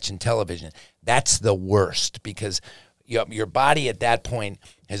we're watching television, that's the worst, because your body at that point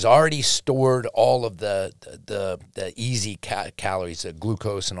has already stored all of the easy calories, the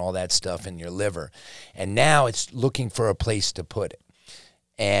glucose and all that stuff in your liver, and now it's looking for a place to put it.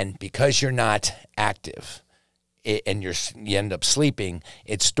 And because you're not active, and you end up sleeping,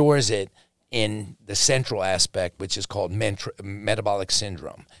 it stores it in the central aspect, which is called metabolic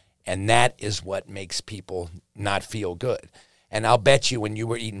syndrome. And that is what makes people not feel good. And I'll bet you when you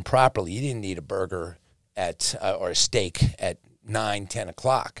were eating properly, you didn't eat a burger at or a steak at 9, 10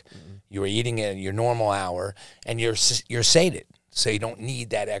 o'clock. Mm-hmm. You were eating it at your normal hour, and you're sated, so you don't need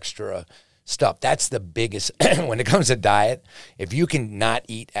that extra stuff. That's the biggest when it comes to diet. If you can not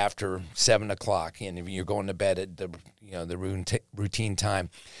eat after 7 o'clock, and if you're going to bed at the routine time,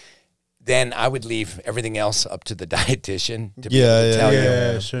 then I would leave everything else up to the dietitian to be able to tell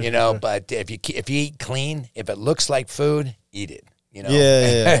you. Sure, you know, sure. but if you eat clean, if it looks like food, eat it. You know,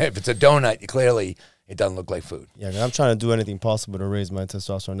 Yeah. if it's a donut, clearly it doesn't look like food. Yeah, I'm trying to do anything possible to raise my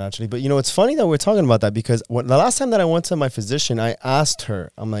testosterone naturally. But, you know, it's funny that we're talking about that because the last time that I went to my physician, I asked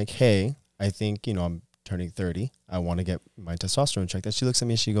her, I'm like, hey, I think, you know, I'm turning 30. I want to get my testosterone checked. And she looks at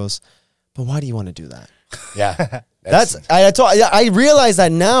me and she goes, but why do you want to do that? Yeah. I realize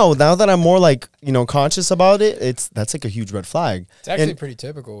that now that I'm more like, you know, conscious about it, that's like a huge red flag. It's actually pretty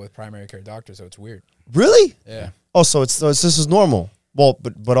typical with primary care doctors, so it's weird. Really? Yeah. Oh, so this is normal. Well,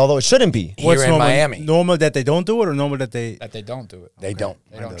 but although it shouldn't be. Here in Miami. Normal that they don't do it, or normal that they don't do it. They don't.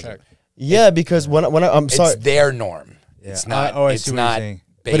 They don't check. Yeah, because when I'm sorry. It's their norm. Yeah. It's not. I It's see what you're not. saying.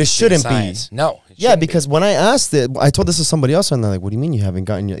 But it based in shouldn't be. science. No. it Yeah, shouldn't because when I asked it, I told this to somebody else, and they're like, "What do you mean you haven't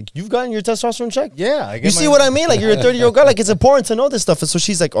gotten you've gotten your testosterone checked?" Yeah, I get You see what I mean? Like you're a 30-year-old guy. Like it's important to know this stuff. And so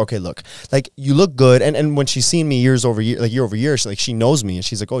she's like, "Okay, look, like you look good." And when she's seen me year over year, she knows me, and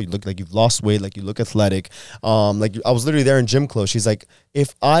she's like, "Oh, you look like you've lost weight. Like you look athletic. Like I was literally there in gym clothes." She's like,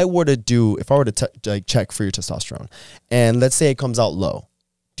 "If I were to check for your testosterone, and let's say it comes out low,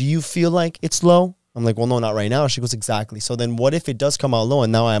 do you feel like it's low?" I'm like, well, no, not right now. She goes, exactly. So then what if it does come out low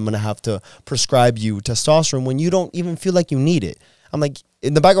and now I'm going to have to prescribe you testosterone when you don't even feel like you need it? I'm like,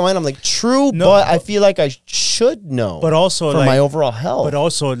 in the back of my mind, I'm like, true, No, but I feel like I should know. But also for like, my overall health. But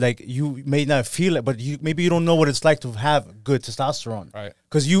also like you may not feel it, but maybe you don't know what it's like to have good testosterone. Right.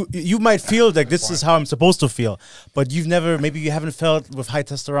 Because you might feel like this is how I'm supposed to feel, but maybe you haven't felt with high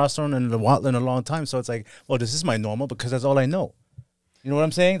testosterone in a long time. So it's like, well, this is my normal because that's all I know. You know what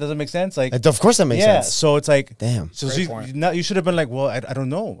I'm saying? Does it make sense? Like, of course that makes sense. So it's like, damn. So you should have been like, well, I don't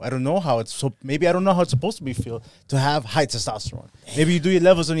know. I don't know how it's so. Maybe I don't know how it's supposed to be feel to have high testosterone. Maybe you do your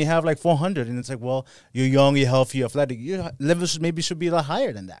levels and you have like 400, and it's like, well, you're young, you're healthy, you're athletic. Your levels should be a lot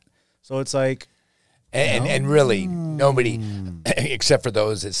higher than that. So it's like, And really, nobody, except for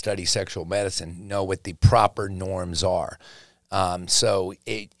those that study sexual medicine, know what the proper norms are. So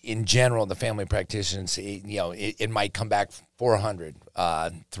in general, the family practitioners, it might come back 400,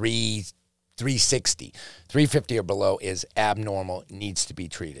 360, 350 or below is abnormal, needs to be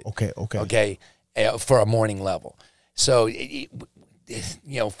treated. Okay. For a morning level. So,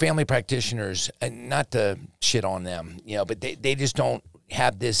 family practitioners, not to shit on them, but they just don't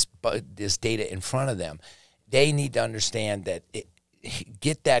have this data in front of them. They need to understand that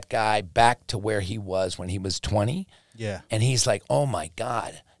get that guy back to where he was when he was 20. yeah. And he's like, oh my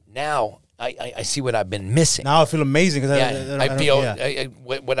God, now I see what I've been missing. Now I feel amazing because I feel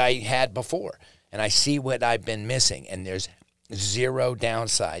what I had before, and I see what I've been missing, and there's zero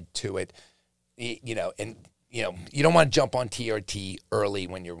downside to it. You don't want to jump on TRT early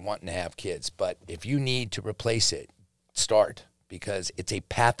when you're wanting to have kids, but if you need to replace it, start, because it's a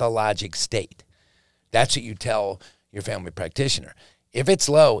pathologic state. That's what you tell your family practitioner. If it's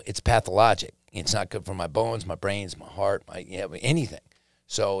low, it's pathologic. It's not good for my bones, my brains, my heart, anything.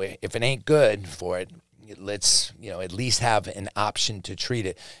 So if it ain't good for it, let's at least have an option to treat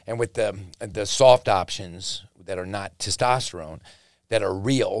it. And with the soft options that are not testosterone, that are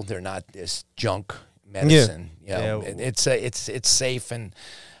real, they're not this junk medicine. It's safe, and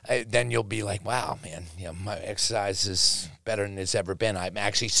then you'll be like, wow, man, my exercise is better than it's ever been. I'm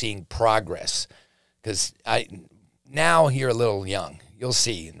actually seeing progress, because now you're a little young. You'll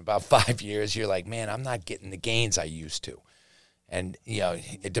see in about 5 years, you're like, man, I'm not getting the gains I used to. And,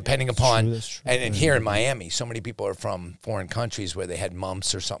 depending upon, and here in Miami, so many people are from foreign countries where they had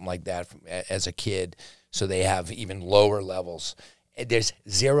mumps or something like that as a kid, so they have even lower levels. There's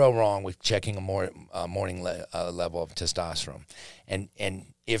zero wrong with checking a morning level of testosterone. And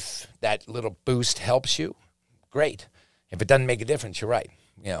if that little boost helps you, great. If it doesn't make a difference, you're right.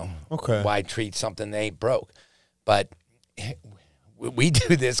 Why treat something that ain't broke? But we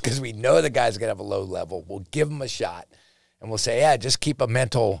do this because we know the guy's going to have a low level. We'll give him a shot, and we'll say, yeah, just keep a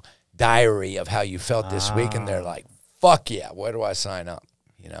mental diary of how you felt this week. And they're like, fuck yeah, where do I sign up?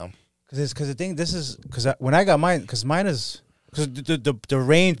 Because the thing, this is, because when I got mine, because mine is, because the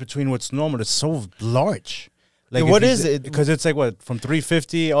range between what's normal is so large. Like what is it? Because it's like what, from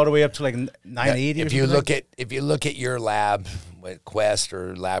 350 all the way up to like 980. If you look at your lab with Quest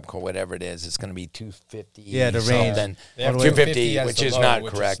or LabCorp, whatever it is, it's going to be 250. Yeah, the range. Something. They have 250, 250 which as is the not low,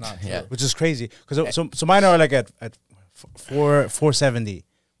 correct. which is not Yeah, true. which is crazy. Because so mine are like at 470,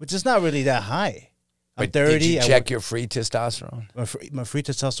 which is not really that high. I'm but 30. did you check your free testosterone? My free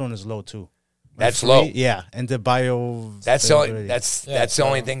testosterone is low too. That's low. Yeah, and the bio. That's the only, that's so- the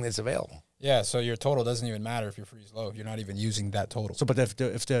only thing that's available. Yeah, so your total doesn't even matter if your free is low. You're not even using that total. So, but if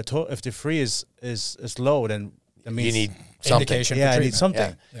the free is low, then that means You need something. indication yeah, for I need treatment.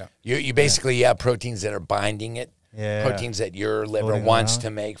 something. Yeah. You basically have proteins that are binding it. Yeah. Proteins that your liver Floating wants around. to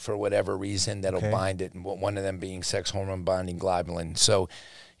make for whatever reason that'll Okay. bind it, and one of them being sex hormone binding globulin. So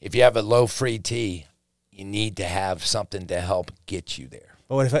if you have a low free T, you need to have something to help get you there.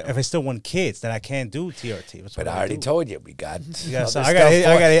 But what if I still want kids, then I can't do TRT. What's But what I already do? told you we got. Yeah, so other I gotta- stuff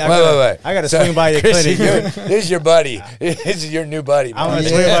I for- gotta- Wait. I gotta swing by the Chrissy, clinic. this is your buddy. This is your new buddy. I'm man. gonna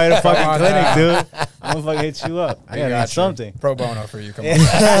swing by the fucking on, clinic, dude. I'm gonna fucking hit you up. I You gotta got need you. something. Pro bono for you. Come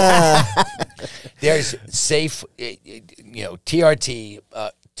on. There's safe, TRT,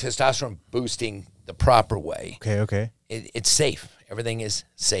 testosterone boosting the proper way. Okay. It's safe. Everything is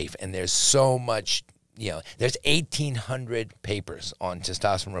safe. And there's so much, there's 1,800 papers on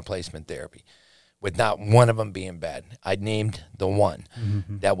testosterone replacement therapy with not one of them being bad. I named the one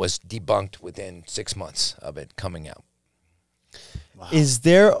that was debunked within 6 months of it coming out. Is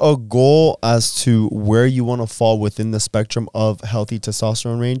there a goal as to where you want to fall within the spectrum of healthy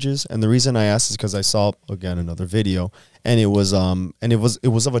testosterone ranges? And the reason I asked is because I saw again another video, and it was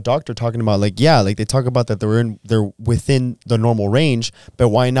of a doctor talking about like they talk about that they're within the normal range, but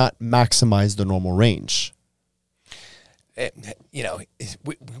why not maximize the normal range?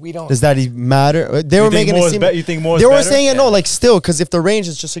 We don't. Does that even matter? They were making it seem you think more? they were better? saying no, like still, because if the range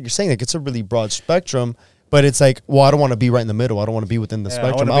is just like you're saying, like it's a really broad spectrum. But it's like, well, I don't want to be right in the middle. I don't want to be within the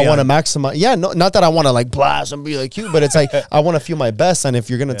spectrum. I want to maximize. Yeah, no, not that I want to like blast and be like you, but it's like I want to feel my best. And if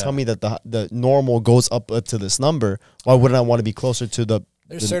you're gonna tell me that the normal goes up to this number, why wouldn't I want to be closer to the?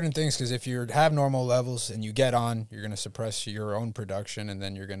 There's certain things because if you have normal levels and you get on, you're going to suppress your own production, and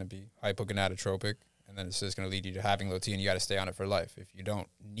then you're going to be hypogonadotropic, and then it's just going to lead you to having low T, and you got to stay on it for life. If you don't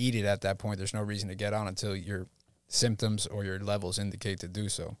need it at that point, there's no reason to get on until your symptoms or your levels indicate to do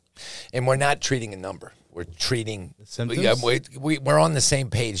so. And we're not treating a number. We're treating symptoms? We're on the same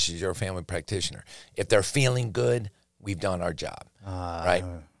page as your family practitioner. If they're feeling good, we've done our job. Right?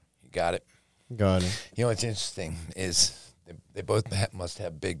 You got it? Got it. You know what's interesting is they both must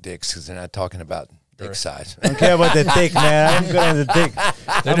have big dicks because they're not talking about dick size. I don't care about the dick, man. I'm good on the dick.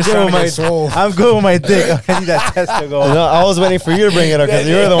 They're just trying to get swole. I'm good with my dick. I need that test to go. No, I was waiting for you to bring it up because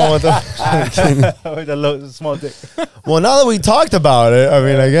you're the one with the. With the small dick. Well, now that we talked about it, I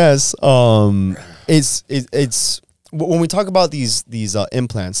mean, I guess it's when we talk about these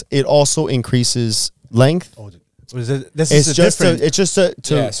implants, it also increases length. It's just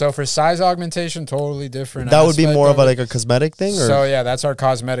to So for size augmentation, totally different. that would be aspect more of it. like a cosmetic thing, or So yeah, that's our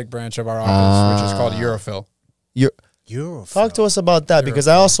cosmetic branch of our office, which is called Eurofill. Eurofill. talk to us about that because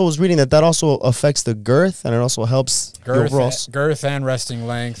I also was reading that also affects the girth and it also helps the overall. Girth and resting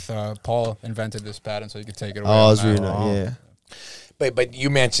length. Paul invented this patent, so you could take it away. Oh, I on was that. reading that. Yeah. But you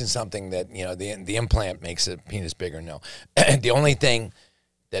mentioned something that, the implant makes a penis bigger. No. The only thing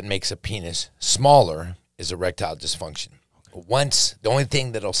that makes a penis smaller is erectile dysfunction. The only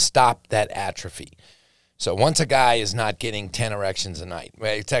thing that'll stop that atrophy. So once a guy is not getting 10 erections a night,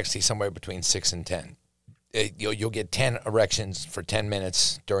 well, it's actually somewhere between 6 and 10. You'll get 10 erections for 10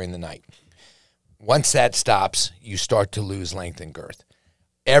 minutes during the night. Once that stops, you start to lose length and girth.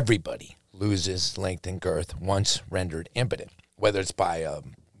 Everybody loses length and girth once rendered impotent, whether it's by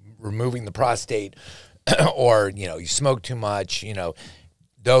removing the prostate or, you smoke too much,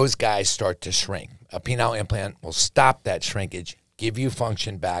 those guys start to shrink. A penile implant will stop that shrinkage, give you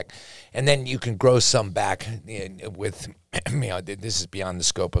function back, and then you can grow some back with, this is beyond the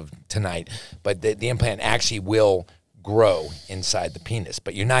scope of tonight, but the implant actually will grow inside the penis,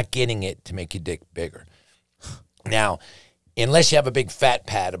 but you're not getting it to make your dick bigger. Now, unless you have a big fat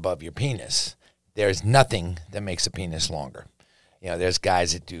pad above your penis, there's nothing that makes a penis longer. There's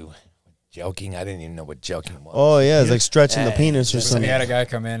guys that do jelking. I didn't even know what jelking was. Oh yeah, it's like stretching the penis or We something. had a guy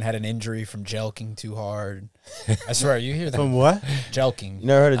come in, had an injury from jelking too hard. I swear, you hear that? From what? Jelking. You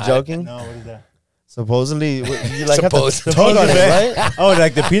never heard of jelking? No, what is that? Supposedly, you like have to Supposedly. tug on it, right? Oh,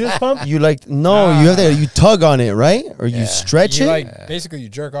 like the penis pump? You like you have to you tug on it, right? Or you stretch You it. like basically you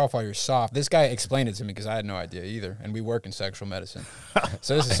jerk off while you're soft. This guy explained it to me because I had no idea either, and we work in sexual medicine.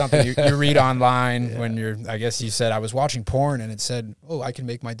 So this is something you read online when you're. I guess you said I was watching porn and it said, "Oh, I can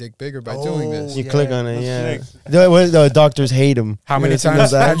make my dick bigger by doing this." You click on it, yeah. The doctors hate them. How many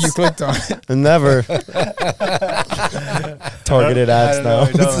times have you clicked on it? Never. Targeted ads now.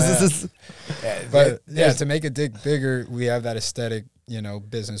 But yeah, to make a dick bigger, we have that aesthetic,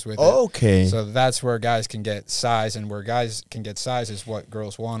 business with it. Okay. So that's where guys can get size, and where guys can get size is what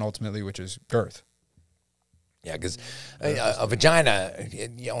girls want ultimately, which is girth. Yeah, because a vagina,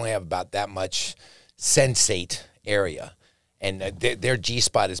 you only have about that much sensate area. And their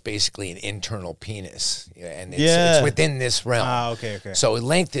G-spot is basically an internal penis. And it's within this realm. Okay. So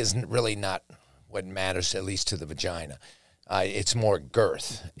length isn't really not what matters, at least to the vagina. It's more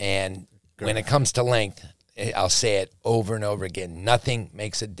girth. And when it comes to length, I'll say it over and over again, nothing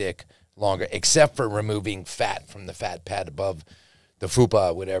makes a dick longer except for removing fat from the fat pad above the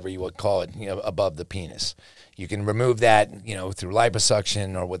fupa, whatever you would call it, above the penis. You can remove that, through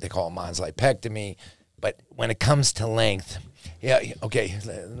liposuction or what they call Mons lipectomy. But when it comes to length, okay,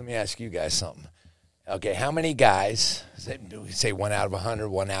 let me ask you guys something. Okay, how many guys, say 1 out of 100,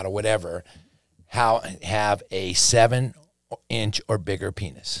 1 out of whatever, have a 7-inch or bigger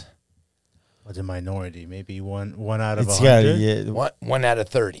penis? What's a minority? Maybe one out of 100? One out of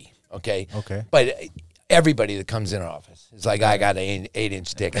 30, okay? Okay. But everybody that comes in our office is like, I got an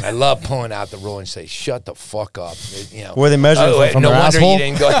 8-inch dick. And I love pulling out the rule and say, shut the fuck up. Were they measuring from their asshole?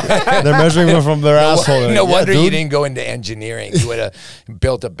 They're measuring from their asshole. No wonder you didn't go into engineering. You would have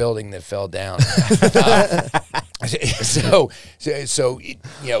built a building that fell down.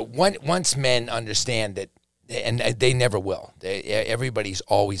 Once men understand that, and they never will. Everybody's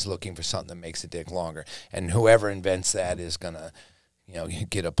always looking for something that makes the dick longer. And whoever invents that is going to,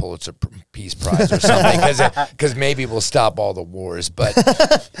 get a Pulitzer Peace Prize or something, because maybe we'll stop all the wars. But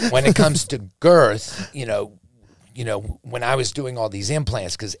when it comes to girth, when I was doing all these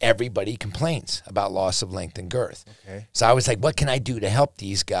implants, because everybody complains about loss of length and girth. Okay. So I was like, what can I do to help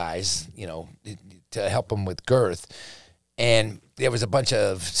these guys, to help them with girth? And there was a bunch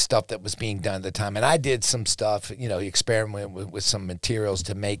of stuff that was being done at the time. And I did some stuff, experiment with some materials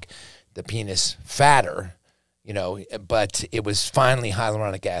to make the penis fatter. But it was finally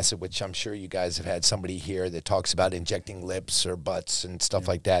hyaluronic acid, which I'm sure you guys have had somebody here that talks about injecting lips or butts and stuff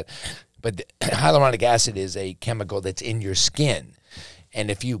like that. But hyaluronic acid is a chemical that's in your skin. And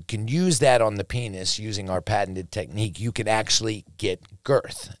if you can use that on the penis using our patented technique, you can actually get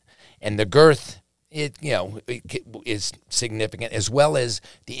girth. And the girth, it is significant, as well as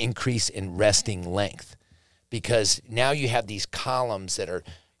the increase in resting length. Because now you have these columns that are,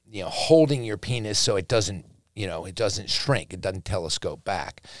 holding your penis so it doesn't, it doesn't shrink. It doesn't telescope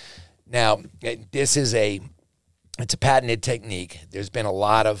back. Now, it's a patented technique. There's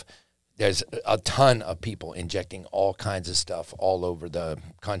a ton of people injecting all kinds of stuff all over the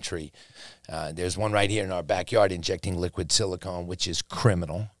country. There's one right here in our backyard injecting liquid silicone, which is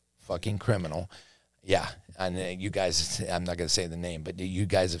criminal, fucking criminal. Yeah, and you guys, I'm not going to say the name, but you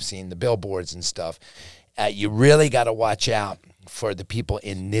guys have seen the billboards and stuff. You really got to watch out for the people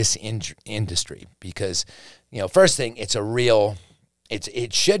in this industry because, first thing, it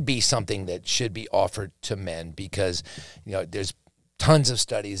should be something that should be offered to men because, there's tons of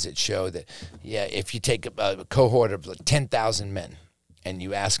studies that show that, if you take a cohort of 10,000 men and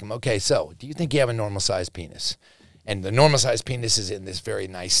you ask them, okay, so do you think you have a normal-sized penis? And the normal-sized penis is in this very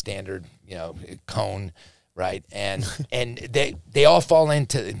nice standard, cone, right? And they all fall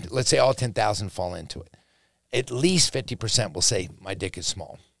into, let's say all 10,000 fall into it. At least 50% will say, my dick is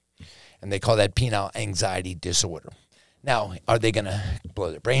small. And they call that penile anxiety disorder. Now, are they going to blow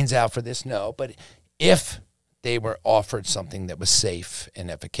their brains out for this? No. But if they were offered something that was safe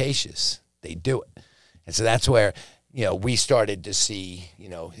and efficacious, they do it. And so that's where, we started to see,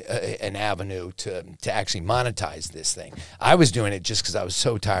 an avenue to actually monetize this thing. I was doing it just because I was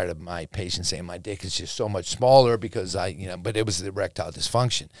so tired of my patients saying my dick is just so much smaller because but it was the erectile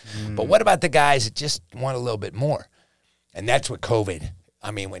dysfunction. But what about the guys that just want a little bit more? And that's what COVID,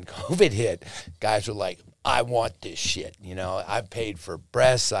 when COVID hit, guys were like, I want this shit. I paid for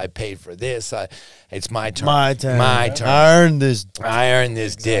breasts. I paid for this. It's my turn. My turn. I earned this. I earned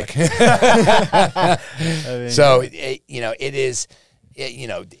this dick. So, it is,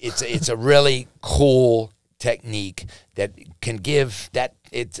 it's a really cool technique that can give that,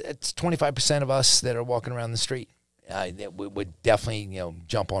 it's 25% of us that are walking around the street that would definitely,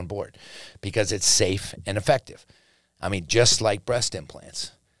 jump on board because it's safe and effective. Just like breast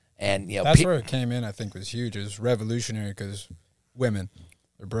implants. And that's where it came in. I think was huge. It was revolutionary because women,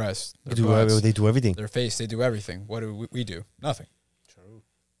 their breasts, their butts, they do everything. their face, they do everything. What do we do? Nothing.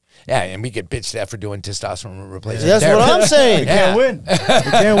 Yeah, and we get bitched at for doing testosterone replacement. That's what I'm saying. You can't win. You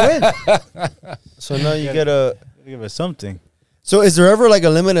can't win. So now you gotta give us something. So is there ever like a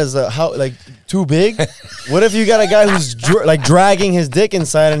limit as to how like too big? What if you got a guy who's like dragging his dick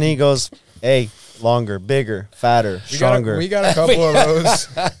inside and he goes, "Hey, longer, bigger, fatter, stronger." We got a couple of those.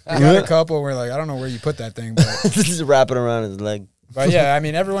 We got a couple where like I don't know where you put that thing, but just wrap it around his leg. But yeah, I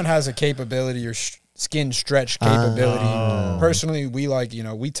mean everyone has a capability or skin stretch capability. Personally, we like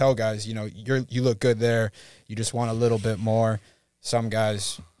we tell guys you look good there. You just want a little bit more. Some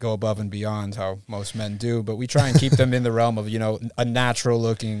guys go above and beyond how most men do, but we try and keep them in the realm of, a natural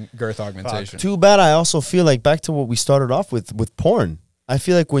looking girth augmentation. Too bad. I also feel like back to what we started off with porn. I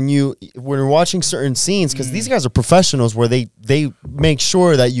feel like when you're watching certain scenes, because these guys are professionals where they make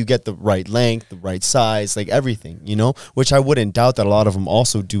sure that you get the right length, the right size, like everything, which I wouldn't doubt that a lot of them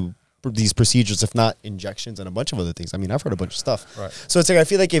also do these procedures, if not injections and a bunch of other things. I mean, I've heard a bunch of stuff. Right. So it's like, I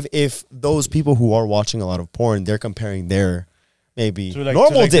feel like if those people who are watching a lot of porn, they're comparing their maybe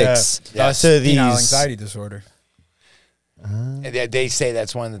normal dicks to these anxiety disorder. They say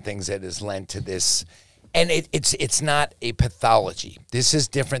that's one of the things that has lent to this, and it's not a pathology. This is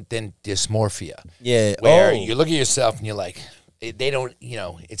different than dysmorphia. Yeah, where you look at yourself and you're like, they don't.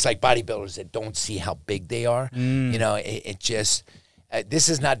 It's like bodybuilders that don't see how big they are. It just this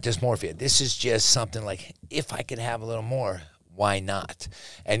is not dysmorphia. This is just something like, if I could have a little more, why not?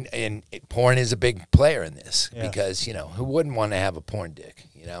 And porn is a big player in this because who wouldn't want to have a porn dick?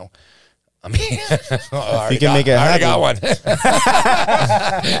 I mean, you can make it happen. I got one.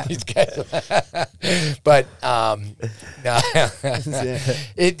 But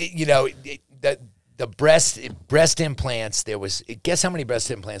the breast implants. Guess how many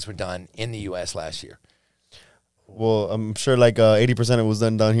breast implants were done in the U.S. last year? Well, I'm sure like 80% of it was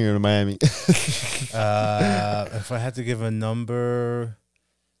done down here in Miami. If I had to give a number,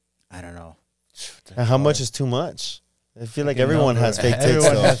 I don't know. How much is too much? I feel like everyone has fake tits.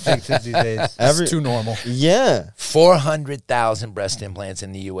 Everyone has fake tits these days. It's too normal. Yeah. 400,000 breast implants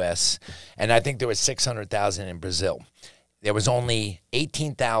in the U.S., and I think there was 600,000 in Brazil. There was only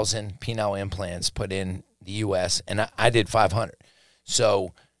 18,000 penile implants put in the U.S., and I did 500.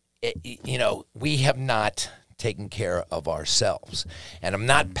 So, we have not taken care of ourselves. And I'm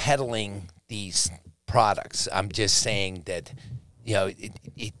not peddling these products. I'm just saying that,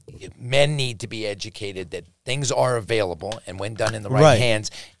 men need to be educated that things are available, and when done in the right hands,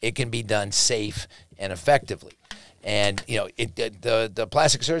 it can be done safe and effectively. And the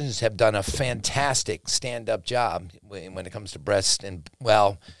plastic surgeons have done a fantastic stand-up job when it comes to breasts and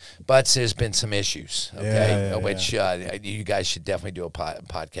butts. There's been some issues, which you guys should definitely do a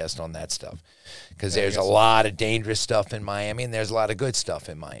podcast on that stuff, because there's a lot of dangerous stuff in Miami, and there's a lot of good stuff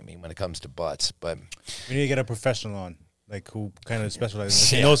in Miami when it comes to butts. But we need to get a professional on. Like who kind of specializes?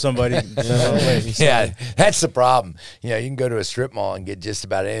 If you know somebody. Yeah, that's the problem. You can go to a strip mall and get just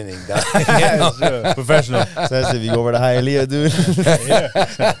about anything done. Sure. Professional. So that's if you go over to Hialeah, dude.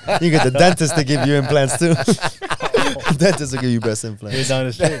 You get the dentist to give you implants too. Dentist will give you breast implants. You're down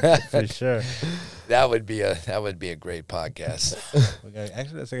the street for sure. That would be a great podcast.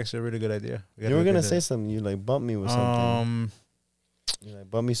 Actually, that's actually a really good idea. You were gonna say something. You like bumped me with something. You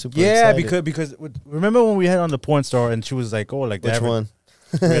like bumped me super excited. because remember when we had on the porn star and she was like, which one?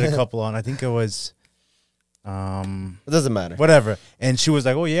 We had a couple on. I think it was it doesn't matter. Whatever. And she was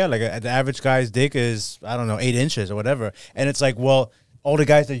like, the average guy's dick is, I don't know, 8 inches or whatever. And it's like, well, all the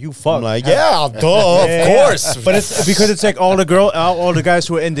guys that you fuck. I'm like, of course. But it's because it's like all the guys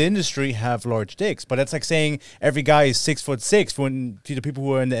who are in the industry have large dicks. But it's like saying every guy is 6'6" when the people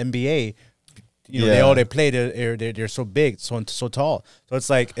who are in the NBA, they play, they're so big, so tall. So it's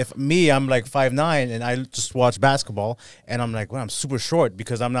like, if I'm like 5'9" and I just watch basketball and I'm like, well, I'm super short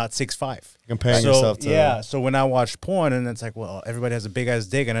because I'm not 6'5". Comparing yourself to so when I watch porn and it's like, well, everybody has a big ass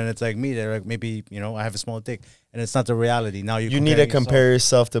dick, and then it's like me, they're like, maybe I have a small dick, and it's not the reality. Now you need to compare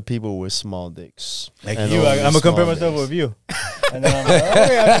yourself to people with small dicks. Like you, I'm gonna compare myself with you, and then I'm like,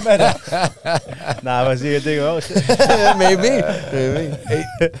 okay, I'm better. Nah, if I see a dick, maybe.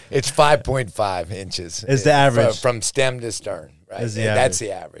 It's 5.5 inches. It's the average from stem to stern, right? That's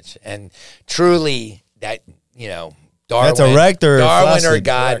the average, and truly that that's a rect or Darwin or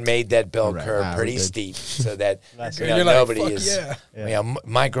God made that bell curve pretty steep, so that nobody is.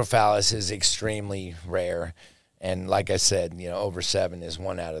 Microphallus is extremely rare, and like I said, over 7 is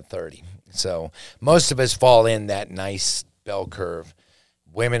 1 out of 30. So most of us fall in that nice bell curve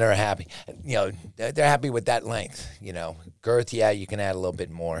women are happy. You know, they're happy with that length. You know, girth, yeah, you can add a little bit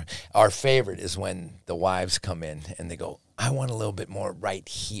more. Our favorite is when the wives come in and they go, I want a little bit more right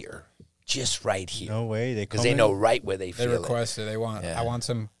here, just right here. No way, because they know right where they feel They request it. They want. Yeah. I want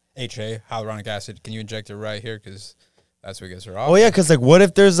some HA, hyaluronic acid. Can you inject it right here? Because that's what gets her off. Oh yeah, because like, what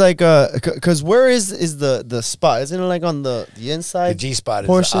if there's like a? Because where is the spot? Isn't it like on the inside? The G spot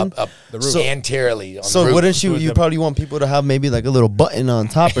portion? is up the roof. anteriorly. On So the roof. wouldn't you probably want people to have maybe like a little button on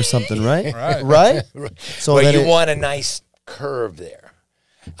top or something, right? Right. Right. So well, then you want a nice curve there.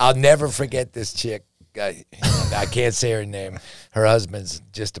 I'll never forget this chick. I can't say her name. Her husband's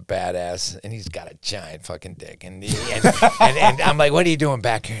just a badass, and he's got a giant fucking dick. And I'm like, what are you doing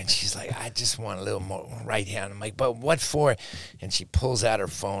back here? And she's like, I just want a little more right here. And I'm like, but what for? And she pulls out her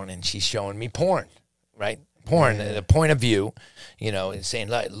phone, and she's showing me porn, right? Porn, the point of view, you know, and saying,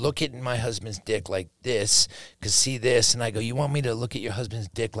 look at my husband's dick like this, because see this. And I go, you want me to look at your husband's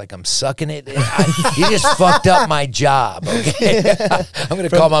dick like I'm sucking it? You just fucked up my job, okay? I'm going to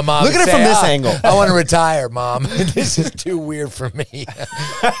call my mom. Look at it from this angle. I want to retire, Mom. This is too weird for me.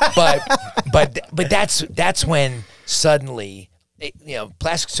 but that's when suddenly, you know,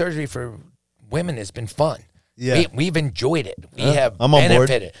 plastic surgery for women has been fun. Yeah. We've enjoyed it. We have I'm on board.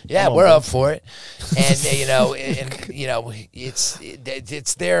 benefited. Yeah, we're up for it. And you know, it's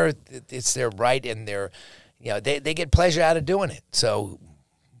their right, and their, you know, they get pleasure out of doing it. So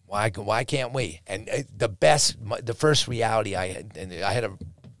why can't we? And the first reality I had, and I had a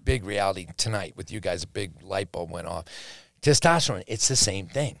big reality tonight with you guys. A big light bulb went off. Testosterone. It's the same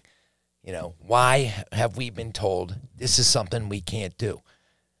thing. You know, why have we been told this is something we can't do?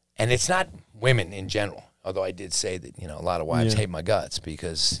 And it's not women in general. Although I did say that, you know, a lot of wives hate my guts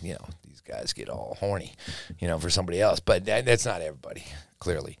because, you know, these guys get all horny, you know, for somebody else. But that's not everybody,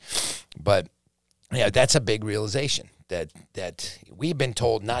 clearly. But, yeah, that's a big realization that we've been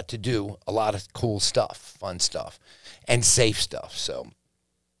told not to do a lot of cool stuff, fun stuff, and safe stuff. So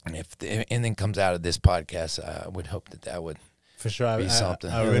if anything comes out of this podcast, I would hope that would for sure be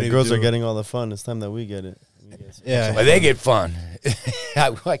something. Yeah, the girls are getting all the fun. It's time that we get it. Yeah, But they get fun.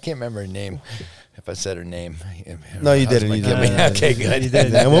 I can't remember her name. If I said her name. No, you didn't. You didn't. Okay, good. You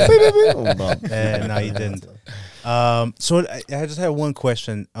didn't. No, you didn't. So I just have one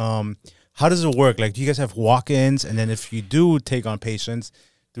question. How does it work? Like, do you guys have walk-ins? And then if you do take on patients,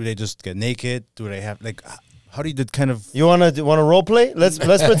 do they just get naked? Do they have, like, how do you do kind of... You want to role play? Let's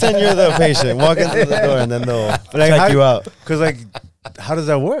pretend you're the patient. Walk into the door and then they'll check you out. Because, like, how does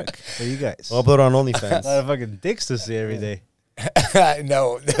that work for you guys? I'll upload on OnlyFans. A lot of fucking dicks to see every day.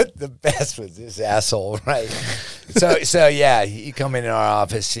 No, the best was this asshole, right? So yeah, you come in our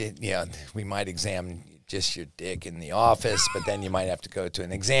office, you know, we might examine just your dick in the office, but then you might have to go to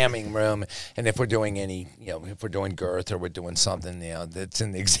an examining room. And if we're doing any, you know, if we're doing girth or we're doing something, you know, that's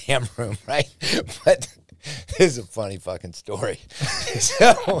in the exam room, right? But this is a funny fucking story.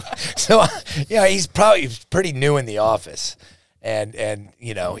 So you know, he's pretty new in the office. And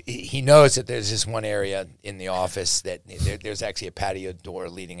you know, he knows that there's this one area in the office that there's actually a patio door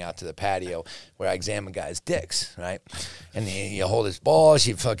leading out to the patio where I examine guys' dicks, right? And you hold his balls,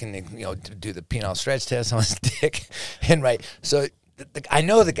 you fucking, you know, do the penile stretch test on his dick, and right. So I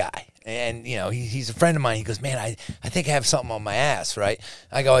know the guy, and you know, he's a friend of mine. He goes, man, I think I have something on my ass, right?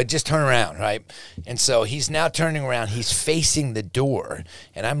 I go, I just turn around, right? And so he's now turning around. He's facing the door,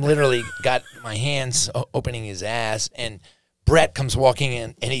 and I'm literally got my hands opening his ass, and Brett comes walking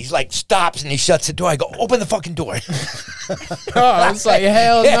in, and he's like, stops, and he shuts the door. I go, open the fucking door. Oh, it's like,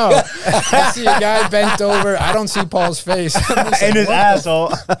 hell no. I see a guy bent over. I don't see Paul's face. And his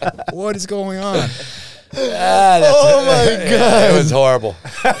asshole. What is going on? Oh, my God. It was horrible.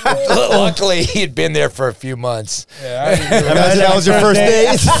 Luckily, he had been there for a few months. Yeah, Imagine that was your first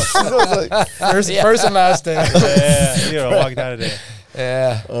date. first and last day. Yeah, you know, walking out of there.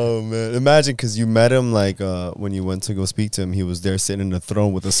 Yeah. Oh, man. Imagine, because you met him, like, when you went to go speak to him, he was there sitting in the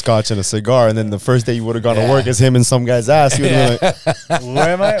throne with a scotch and a cigar, and then the first day you would have gone to work as him and some guy's ass, you would have been like, Where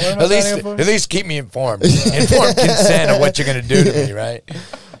am I? At least keep me informed. Informed consent of what you're going to do to me, right?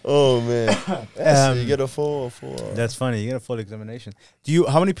 oh, man. So you get a full That's funny. You get a full examination.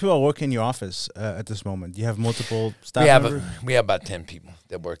 How many people are working in your office at this moment? Do you have multiple staff members? We have about 10 people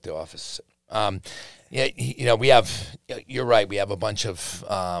that work the office. Yeah, you know, you're right. We have a bunch of,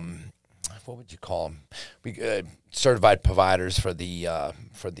 what would you call them? We certified providers for the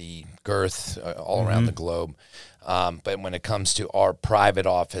girth all around the globe. But when it comes to our private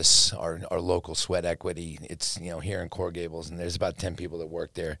office, our local sweat equity, it's, you know, here in Coral Gables, and there's about 10 people that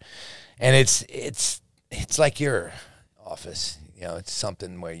work there. And it's like your office, you know, it's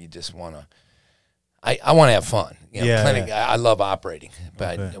something where you just want to, I want to have fun. You know, Yeah, clinic. yeah. I love operating,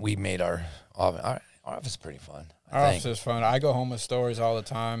 but Okay. we made our office pretty fun. Our office is fun. I go home with stories all the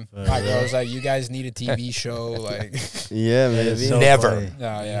time. My girl's like, "You guys need a TV show." Like, Yeah, That is maybe. so Never. funny.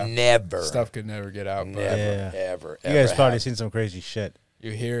 no, yeah, Never, stuff could never get out. But never, Yeah. ever. You guys ever probably have. seen some crazy shit.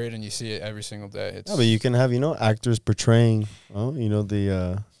 you hear it and you see it every single day. It's Yeah, but you can have, actors portraying,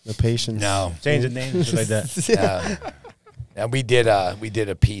 the patients. No. Change the name and shit like that. And we did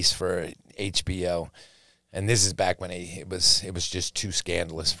a piece for HBO, and this is back when it was just too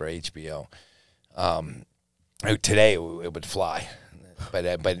scandalous for HBO. Today it would fly, but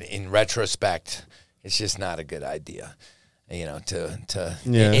in retrospect, it's just not a good idea. To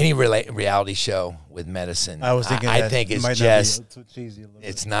Yeah. any reality show with medicine. I was thinking I that think it it's might not be just too cheesy a little bit.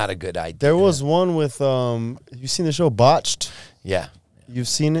 it's not a good idea. There was one with, you've seen the show Botched? Yeah. You've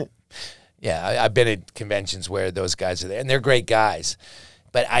seen it? Yeah, I've been at conventions where those guys are there, and they're great guys.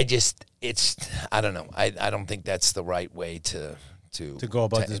 But I don't know. I don't think that's the right way to go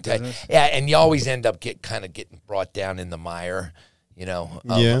about this business? Yeah, and you always end up getting brought down in the mire,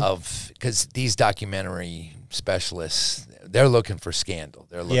 because these documentary specialists, they're looking for scandal.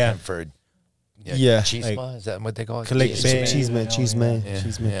 They're looking for chisma. Like, Is that what they call it? clickbait. Cheese man.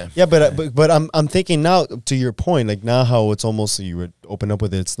 Yeah. Yeah, but I'm thinking now, to your point, like now how it's almost, you would open up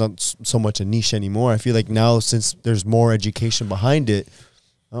with it, it's not so much a niche anymore. I feel like now, since there's more education behind it,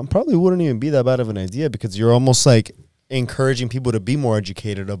 probably wouldn't even be that bad of an idea, because you're almost like encouraging people to be more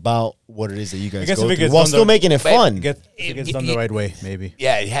educated about what it is that you guys go through, while still making it fun. If it gets done the right way, maybe.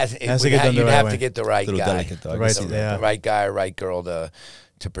 Yeah, it has. to get done the You'd right have way. to get the right Little guy, delicate, though, I Right, guess. yeah. the right guy, or right girl to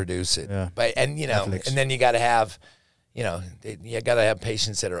produce it. Yeah. But and Netflix. and then you got to have, you got to have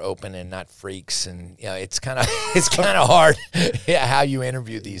patients that are open and not freaks, and it's kind of hard, how you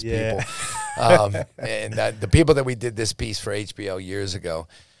interview these Yeah. people. And the people that we did this piece for HBO years ago,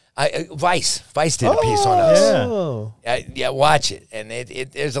 Vice did a piece on us. Oh, Yeah, watch it, and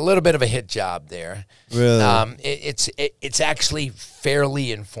there's a little bit of a hit job there. really? It's actually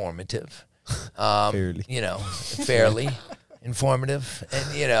fairly informative. Fairly. Fairly informative,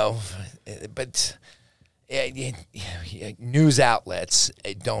 and but news outlets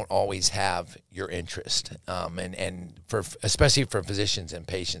don't always have your interest, and especially for physicians and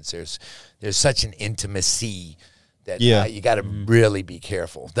patients, there's such an intimacy that you got to really be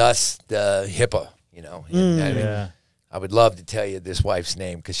careful. Thus the HIPAA, Yeah. I would love to tell you this wife's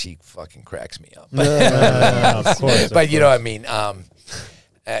name because she fucking cracks me up. Of course. But you know what I mean.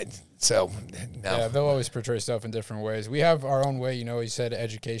 So no. Yeah, they'll always portray stuff in different ways. We have our own way. You said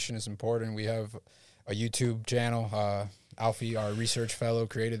education is important. We have a YouTube channel. Alfie, our research fellow,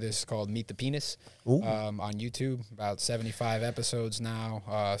 created this called Meet the Penis on YouTube. About 75 episodes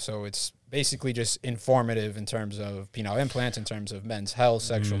now. So it's basically just informative in terms of penile implants, in terms of men's health,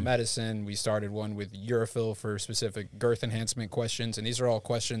 sexual medicine. We started one with Eurofill for specific girth enhancement questions. And these are all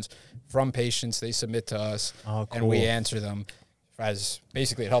questions from patients. They submit to us, and we answer them. As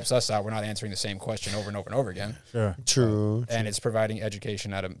basically, it helps us out. We're not answering the same question over and over and over again. Sure. True. And it's providing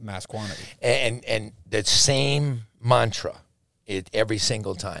education at a mass quantity. And the same mantra every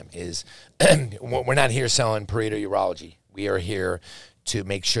single time is we're not here selling Perito Urology. We are here to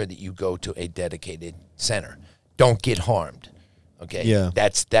make sure that you go to a dedicated center. Don't get harmed. Okay. Yeah.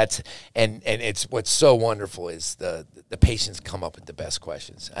 That's and it's what's so wonderful is the patients come up with the best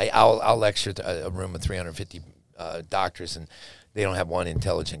questions. I'll lecture to a room of 350 doctors, and they don't have one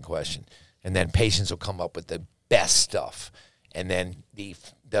intelligent question. And then patients will come up with the best stuff. And then the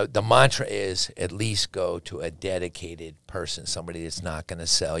mantra is at least go to a dedicated person, somebody that's not going to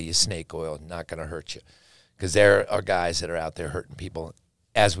sell you snake oil, not going to hurt you. Because there are guys that are out there hurting people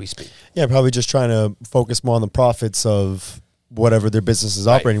as we speak. Yeah, probably just trying to focus more on the profits of whatever their business is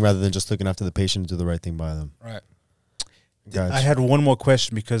operating, rather than just looking after the patient to do the right thing by them. Right. Gotcha. I had one more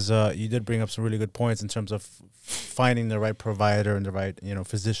question, because you did bring up some really good points in terms of finding the right provider and the right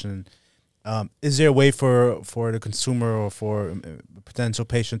physician. Is there a way for the consumer or for a potential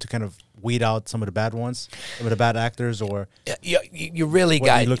patient to kind of weed out some of the bad ones, some of the bad actors, or you really what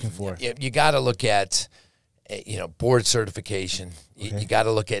got are you looking for? You got to look at board certification. You got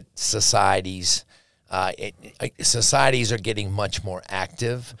to look at societies. Societies are getting much more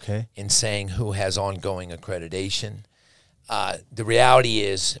active in saying who has ongoing accreditation. The reality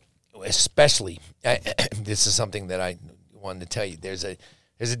is, especially, this is something that I wanted to tell you. There's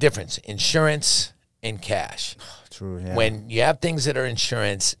a difference, insurance and cash. True. Yeah. When you have things that are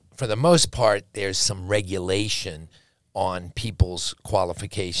insurance, for the most part, there's some regulation on people's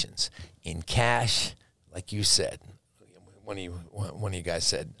qualifications. In cash, like you said, one of you guys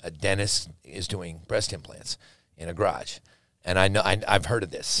said a dentist is doing breast implants in a garage, and I've heard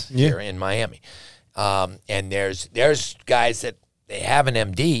of this here in Miami. And there's guys that they have an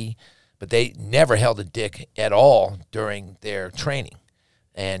MD, but they never held a dick at all during their training.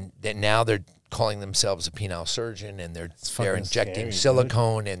 And then now they're calling themselves a penile surgeon, and they're injecting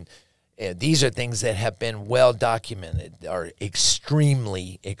silicone, and these are things that have been well documented, are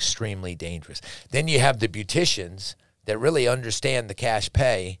extremely, extremely dangerous. Then you have the beauticians that really understand the cash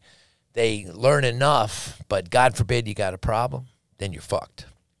pay. They learn enough, but God forbid you got a problem, then you're fucked.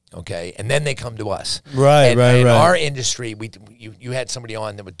 Okay, and then they come to us. Right. In our industry, you had somebody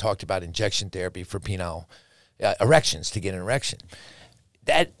on that talked about injection therapy for penile erections, to get an erection.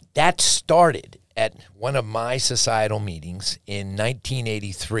 That started at one of my societal meetings in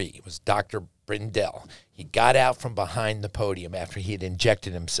 1983. It was Dr. Brindell. He got out from behind the podium after he had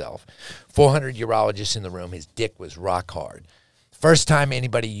injected himself. 400 urologists in the room. His dick was rock hard. First time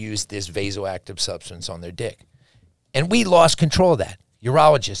anybody used this vasoactive substance on their dick. And we lost control of that.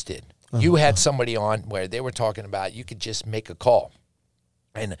 Urologists did. You had somebody on where they were talking about you could just make a call.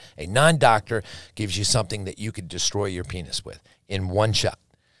 And a non-doctor gives you something that you could destroy your penis with in one shot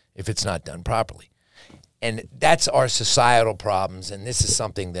if it's not done properly. And that's our societal problems, and this is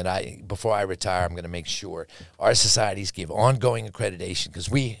something that before I retire, I'm going to make sure our societies give ongoing accreditation, because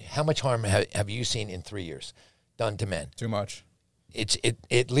how much harm have you seen in 3 years done to men? Too much. It's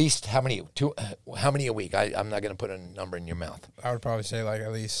at least how many a week? I'm not going to put a number in your mouth. I would probably say like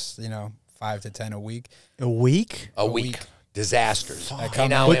at least 5 to 10 a week. A week? A week. Disasters.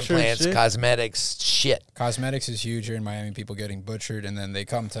 Penile implants, shit. Cosmetics, shit. Cosmetics is huge here in Miami. People getting butchered, and then they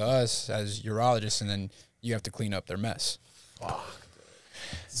come to us as urologists, and then you have to clean up their mess.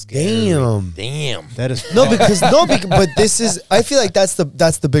 Damn. That is but this is. I feel like that's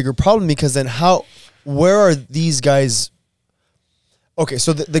the bigger problem, because then where are these guys? Okay,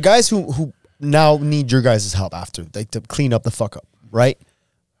 so the guys who now need your guys' help after, like, to clean up the fuck up, right?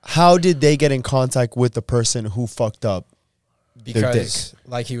 How did they get in contact with the person who fucked up? Because,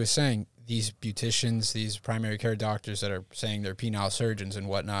 like he was saying, these beauticians, these primary care doctors that are saying they're penile surgeons and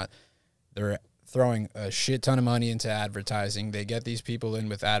whatnot, they're throwing a shit ton of money into advertising. They get these people in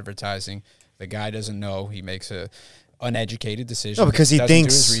with advertising. The guy doesn't know. He makes a uneducated decision. No, because he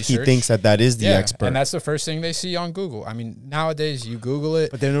thinks that is the expert. And that's the first thing they see on Google. I mean, nowadays you Google it.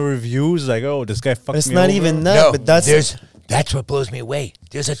 But there are no reviews like, oh, this guy fucked me over. It's not even that. No, but that's what blows me away.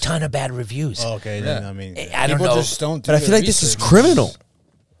 There's a ton of bad reviews. Oh, okay, then, I mean, I don't know. Just don't do but I feel like this is criminal.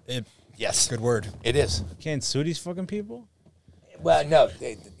 Yes, good word. It is. You can't sue these fucking people. Well, no,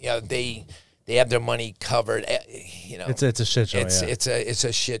 they have their money covered. It's a shit show. It's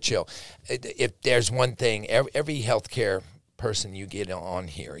a shit show. If there's one thing, every healthcare person you get on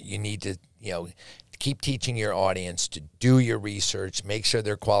here, you need to keep teaching your audience to do your research, make sure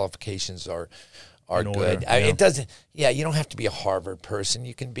their qualifications are good. It doesn't. Yeah, you don't have to be a Harvard person.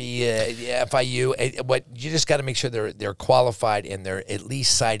 You can be FIU. What you just got to make sure they're qualified and they're at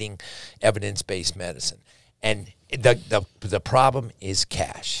least citing evidence-based medicine. And the problem is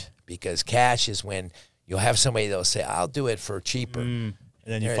cash, because cash is when you'll have somebody that'll say, "I'll do it for cheaper," and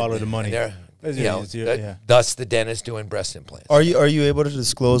then you follow the money. Thus the dentist doing breast implants. Are you able to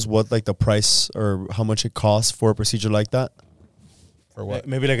disclose what, like, the price or how much it costs for a procedure like that? For what?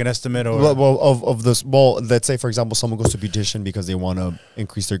 Maybe like an estimate or of this. Well, let's say, for example, someone goes to a beautician because they want to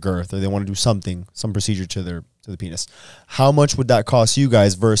increase their girth, or they want to do some procedure to the penis. How much would that cost you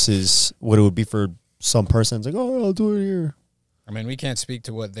guys versus what it would be for some person? It's like, oh, I'll do it here. I mean, we can't speak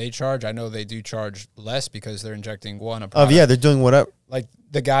to what they charge. I know they do charge less because they're injecting a product. They're doing whatever. Like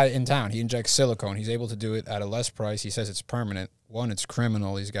the guy in town, he injects silicone. He's able to do it at a less price. He says it's permanent. One, it's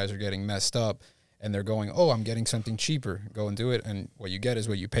criminal. These guys are getting messed up. And they're going, oh, I'm getting something cheaper. Go and do it. And what you get is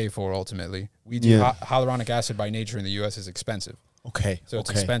what you pay for ultimately. We do hyaluronic acid by nature in the U.S. is expensive. Okay. So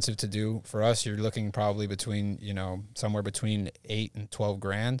it's expensive to do. For us, you're looking probably between, somewhere between 8 and 12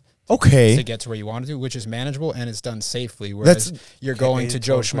 grand. Okay. To get to where you want to do, which is manageable and it's done safely. Whereas you're going to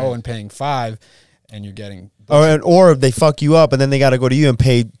Joe Schmo and paying 5 and you're getting... Or they fuck you up and then they got to go to you and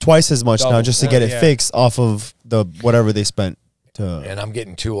pay twice as much now just to get it fixed off of the whatever they spent. And I'm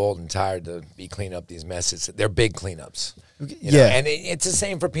getting too old and tired to be cleaning up these messes. They're big cleanups. And it's the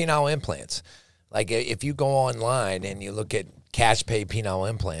same for penile implants. Like, if you go online and you look at cash pay penile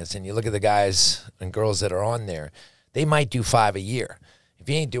implants and you look at the guys and girls that are on there, they might do 5 a year. If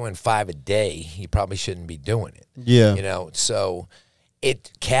you ain't doing 5 a day, you probably shouldn't be doing it. Yeah. So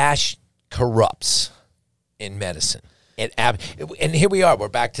cash corrupts in medicine. And here we are. We're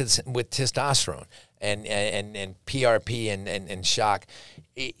back to this with testosterone and PRP and shock.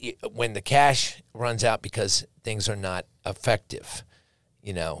 When the cash runs out because things are not effective,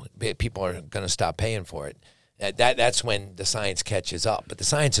 people are going to stop paying for it. That's when the science catches up. But the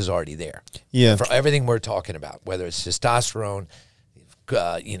science is already there. Yeah. For everything we're talking about, whether it's testosterone,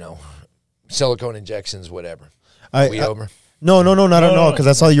 silicone injections, whatever. Are we over? No, not at all. Because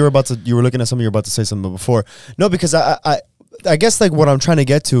that's all you were looking at something you were about to say something before. No, because I guess like what I'm trying to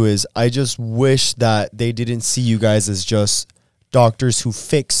get to is I just wish that they didn't see you guys as just doctors who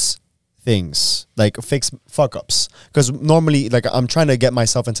fix things, like fix fuck ups. Because normally, like, I'm trying to get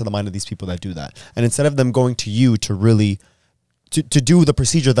myself into the mind of these people that do that. And instead of them going to you to really to do the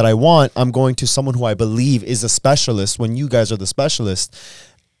procedure that I want, I'm going to someone who I believe is a specialist when you guys are the specialist.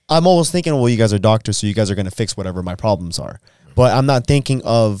 I'm almost thinking, well, you guys are doctors, so you guys are going to fix whatever my problems are. But I'm not thinking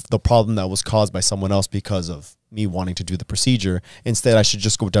of the problem that was caused by someone else because of me wanting to do the procedure. Instead, I should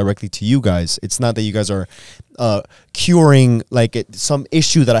just go directly to you guys. It's not that you guys are curing like some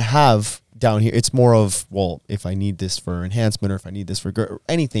issue that I have down here. It's more of, well, if I need this for enhancement or if I need this for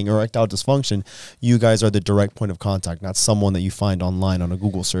anything, erectile dysfunction, you guys are the direct point of contact, not someone that you find online on a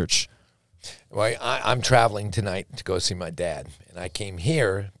Google search. Well, I'm traveling tonight to go see my dad, and I came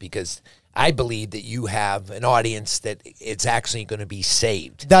here because I believe that you have an audience that it's actually going to be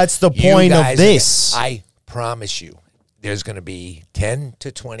saved. That's the point of this. I promise you, there's going to be 10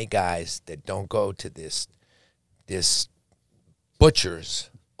 to 20 guys that don't go to this butcher's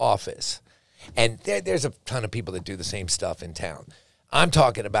office. And there's a ton of people that do the same stuff in town. I'm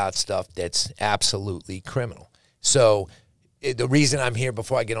talking about stuff that's absolutely criminal. So the reason I'm here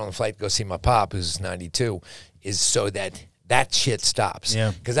before I get on the flight to go see my pop, who's 92, is so that shit stops.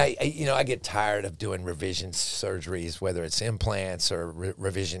 Yeah. Because I get tired of doing revision surgeries, whether it's implants or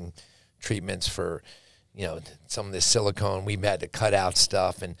revision treatments for, some of this silicone. We've had to cut out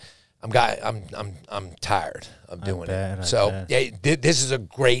stuff, and I'm tired of doing it. So this is a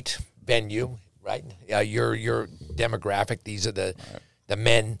great venue, right? Your demographic. These are the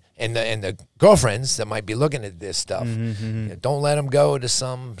men and the girlfriends that might be looking at this stuff. Don't let them go to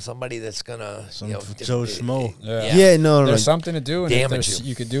somebody that's gonna Joe Schmo. No. There's something to do, and damage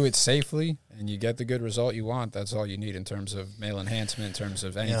you could do it safely, and you get the good result you want. That's all you need in terms of male enhancement, in terms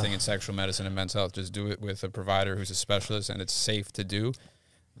of anything in sexual medicine and mental health. Just do it with a provider who's a specialist, and it's safe to do.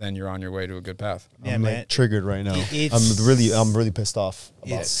 Then you're on your way to a good path. Yeah, I'm like triggered right now. I'm really pissed off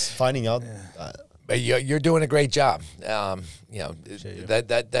about finding out that. But you're doing a great job. The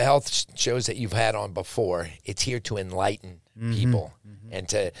health shows that you've had on before, it's here to enlighten people, and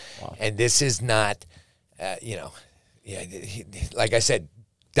this is not, like I said,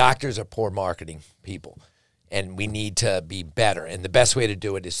 doctors are poor marketing people, and we need to be better. And the best way to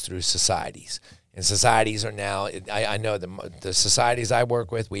do it is through societies. And societies are now, I know the societies I work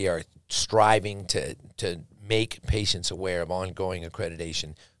with, we are striving to make patients aware of ongoing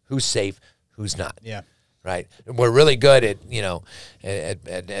accreditation, who's safe, who's not. Yeah. Right. We're really good at,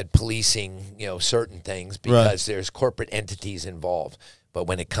 at policing, certain things because there's corporate entities involved. But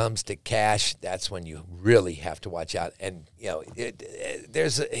when it comes to cash, that's when you really have to watch out. And,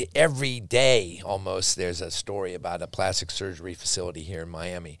 every day almost there's a story about a plastic surgery facility here in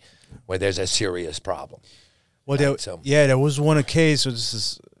Miami where there's a serious problem. Well, there was one case. So this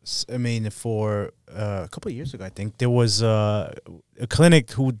is, for a couple of years ago, I think there was a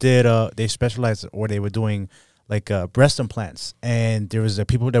clinic who did they specialized, or they were doing like breast implants, and there was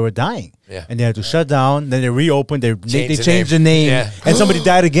people that were dying, and they had to shut down. Then they reopened. They changed the name, and somebody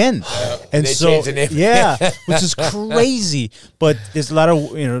died again. And they so changed the name. Which is crazy. But there's a lot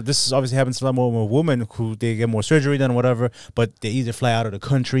of this is obviously happens a lot more with women who they get more surgery done, whatever. But they either fly out of the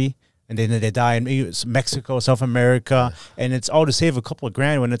country, and then they die in Mexico, South America, and it's all to save a couple of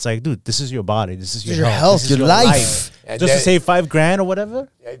grand when it's like, dude, this is your body, this is your health, your life. Just to save $5,000 or whatever.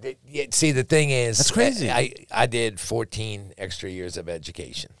 See, the thing is, that's crazy. I did 14 extra years of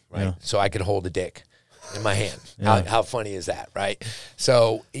education, right? So I could hold a dick in my hand. How funny is that, right?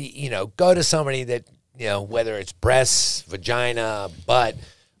 So go to somebody that whether it's breasts, vagina, butt.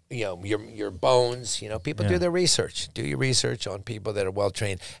 Your bones, people do their research. Do your research on people that are well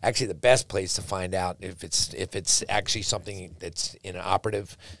trained. Actually, the best place to find out if it's actually something that's in an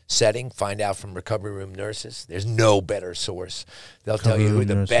operative setting, find out from recovery room nurses. There's no better source. They'll tell you who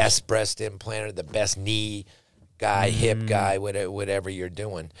the best breast implanter, the best knee guy, hip guy, whatever you're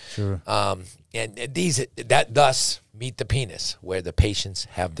doing. Sure. And thus meet the penis, where the patients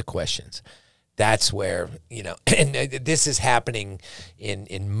have the questions. That's where, and this is happening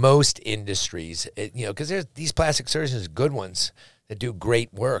in most industries, because there's these plastic surgeons, good ones, that do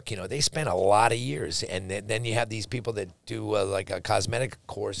great work. They spend a lot of years, and then you have these people that do like a cosmetic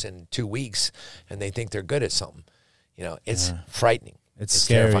course in 2 weeks, and they think they're good at something. It's frightening. It's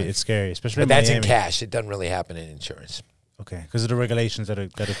scary. Terrifying. It's scary, especially But that's Miami. in cash. It doesn't really happen in insurance. Okay, because of the regulations that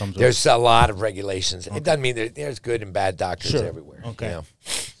it comes with. There's a lot of regulations. It doesn't mean there's good and bad doctors everywhere. Okay. You know?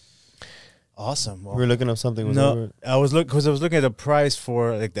 Awesome. Well, We were looking up something. I was looking at the price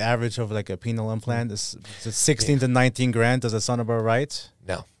for like the average of like a penile implant. It's 16 to 19 grand. Does that sound about right?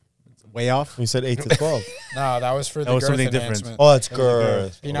 No. Way off. We said 8 to 12. No, that was for the was girth something enhancement. different. Oh, it's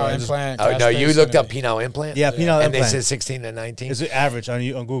girth. Penile implant. Oh, no, you looked up penile implant? Yeah, penile And they implant. said 16 to 19? Is it average on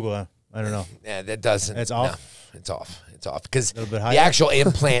Google? I don't know. Yeah, that doesn't. It's off? No, it's off. It's off. Because little bit the higher? actual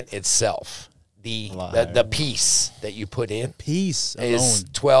implant itself, the piece that you put in Piece is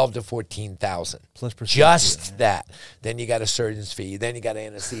alone. 12 to 14,000. Plus percent. Just that. Then you got a surgeon's fee. Then you got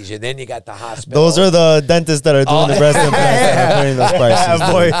anesthesia. Then you got the hospital. Those are the dentists that are doing the breast implants that are putting those prices.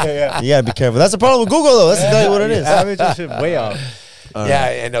 boy. You gotta be careful. That's the problem with Google, though. That's exactly what it is. Average is way off.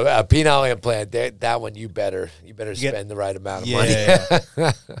 Yeah, and a penile implant. That one you better spend the right amount of money.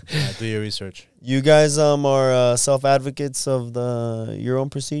 Yeah. Do your research. You guys are self-advocates of your own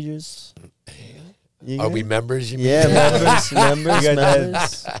procedures? You Are guys? we members? You mean? Yeah,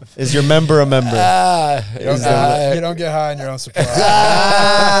 members. Is your member a member? You don't get high on your own supply.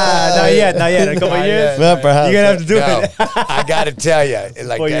 Not yet. In a couple of years. Well, perhaps. You're going to have to do No, it. I got to tell you,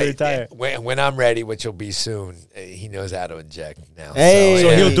 like Before you retire. when I'm ready, which will be soon, he knows how to inject now. Hey. So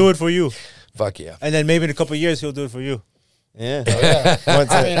yeah, he'll do it for you. Fuck yeah. And then maybe in a couple of years, he'll do it for you. Yeah.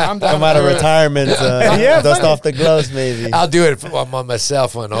 I mean, I'm down Come out of to do it. retirement, dust off the gloves, maybe. I'll do it on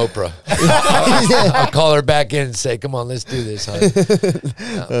myself on Oprah. I'll call her back in and say, "Come on, let's do this, hon."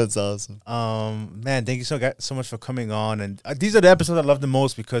 That's awesome. Man, thank you so much for coming on. And these are the episodes I love the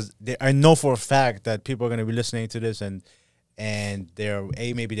most because I know for a fact that people are going to be listening to this and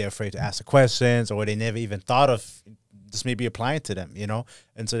maybe they're afraid to ask the questions or they never even thought of this may be applying to them, you know?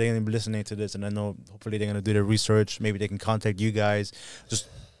 And so they're going to be listening to this and I know hopefully they're going to do their research. Maybe they can contact you guys. Just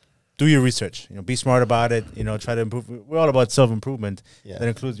do your research, be smart about it, try to improve. We're all about self-improvement. Yeah. That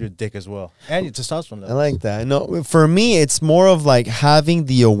includes your dick as well. And your testosterone level. I like that. No, for me, it's more of like having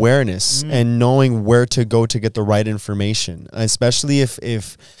the awareness and knowing where to go to get the right information, especially if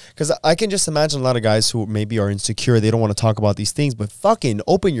because I can just imagine a lot of guys who maybe are insecure. They don't want to talk about these things, but fucking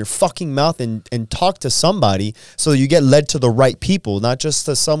open your fucking mouth and talk to somebody so you get led to the right people, not just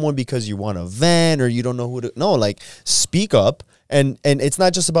to someone because you want to vent or you don't know who to. No, like speak up. And it's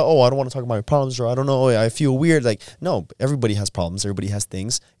not just about, I don't want to talk about my problems or I don't know, I feel weird. Like, no, everybody has problems. Everybody has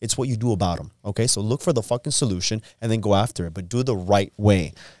things. It's what you do about them. Okay, so look for the fucking solution and then go after it, but do it the right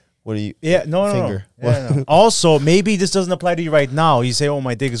way. What do you? Yeah, no. Yeah, no. Also, maybe this doesn't apply to you right now. You say,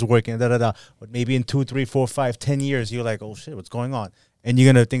 my dick is working, But maybe in 2, 3, 4, 5, 10 years, you're like, oh shit, what's going on? And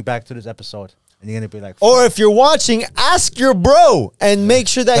you're going to think back to this episode. And you're going to be like, or if you're watching, ask your bro and make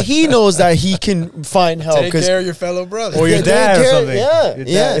sure that he knows that he can find help. Take care of your fellow brother. or your dad or something. Yeah, Your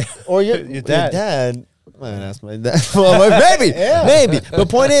yeah. dad. Or your Your your dad. dad. Man, ask my dad. Well, maybe. The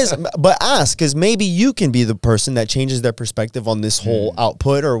point is, but ask, because maybe you can be the person that changes their perspective on this whole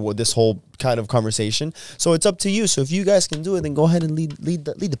output or this whole kind of conversation. So it's up to you. So if you guys can do it, then go ahead and lead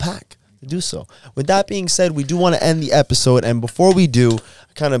the pack. Do so. With that being said, we do want to end the episode, and before we do,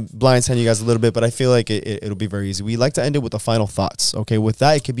 I kind of blindside you guys a little bit, but I feel like it'll be very easy. We like to end it with the final thoughts. Okay, with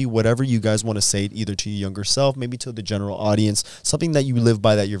that, it could be whatever you guys want to say, either to your younger self, maybe to the general audience, something that you live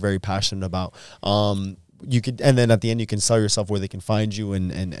by that you're very passionate about. You could, and then at the end, you can sell yourself where they can find you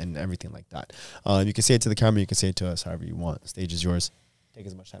and everything like that. You can say it to the camera, you can say it to us, however you want. The stage is yours. Take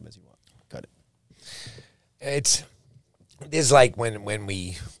as much time as you want. Got it. It's like when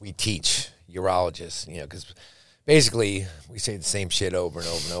we teach urologists, because basically we say the same shit over and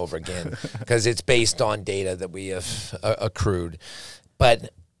over and over again because it's based on data that we have accrued. But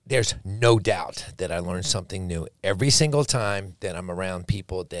there's no doubt that I learn something new every single time that I'm around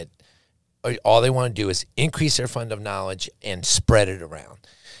people that all they want to do is increase their fund of knowledge and spread it around.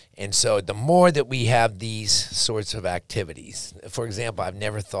 And so the more that we have these sorts of activities, for example, I've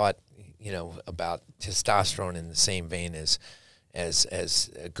never thought about testosterone in the same vein as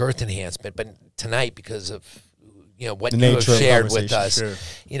girth enhancement, but tonight, because of what you have shared with us,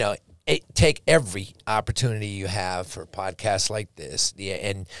 take every opportunity you have for podcasts like this,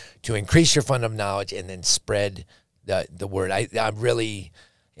 and to increase your fund of knowledge and then spread the word.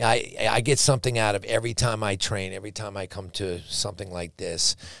 I get something out of every time I train, every time I come to something like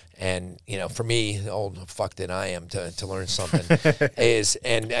this. And, for me, the old fuck that I am to learn something is,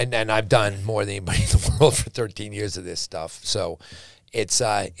 and I've done more than anybody in the world for 13 years of this stuff. So it's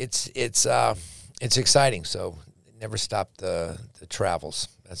exciting. So never stop the travels.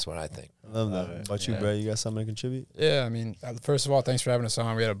 That's what I think. I love that. What about you, bro? You got something to contribute? Yeah, I mean, first of all, thanks for having us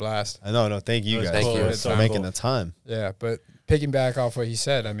on. We had a blast. I know. Thank you guys Thank you for making the time. Yeah, but picking back off what he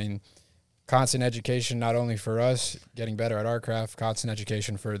said, I mean, constant education, not only for us getting better at our craft, constant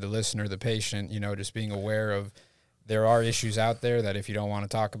education for the listener, the patient, you know, just being aware of there are issues out there that if you don't want to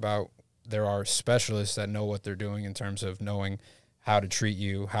talk about, there are specialists that know what they're doing in terms of knowing how to treat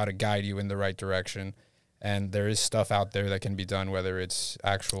you, how to guide you in the right direction. And there is stuff out there that can be done, whether it's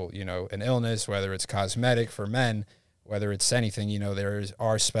actual, you know, an illness, whether it's cosmetic for men, whether it's anything, you know,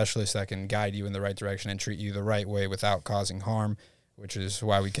 are specialists that can guide you in the right direction and treat you the right way without causing harm, which is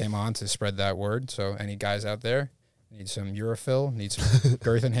why we came on to spread that word. So any guys out there need some Eurofill, need some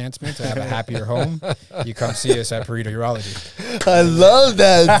girth enhancement to have a happier home, you come see us at Perito Urology. I love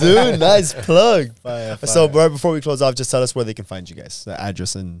that, dude. Nice plug. Fire. So, right before we close off, just tell us where they can find you guys, the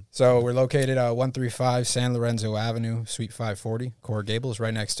address. And so we're located 135 San Lorenzo Avenue, Suite 540, Coral Gables,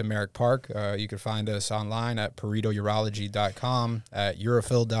 right next to Merrick Park. You can find us online at peritourology.com, at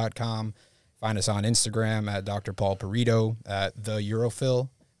eurofill.com. Find us on Instagram at Dr. Paul Perito, at the Eurofill.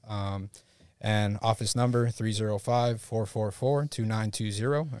 And office number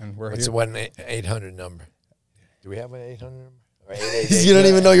 305-444-2920. And we're What's here. the 1-800 number? Do we have an 800 number? Or you don't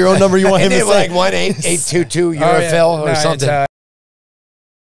even know your own number. You want him to say like 1-822 Eurofill or something. I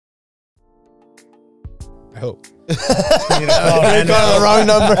hope. You got the wrong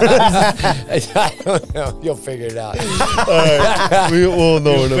number. I don't know. You'll figure it out. All right. We will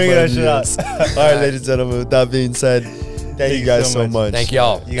know. Figure that shit out. All right, ladies and gentlemen, with that being said, thank you guys so much. Thank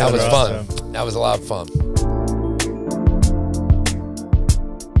y'all. You That guys was are fun. awesome. That was a lot of fun.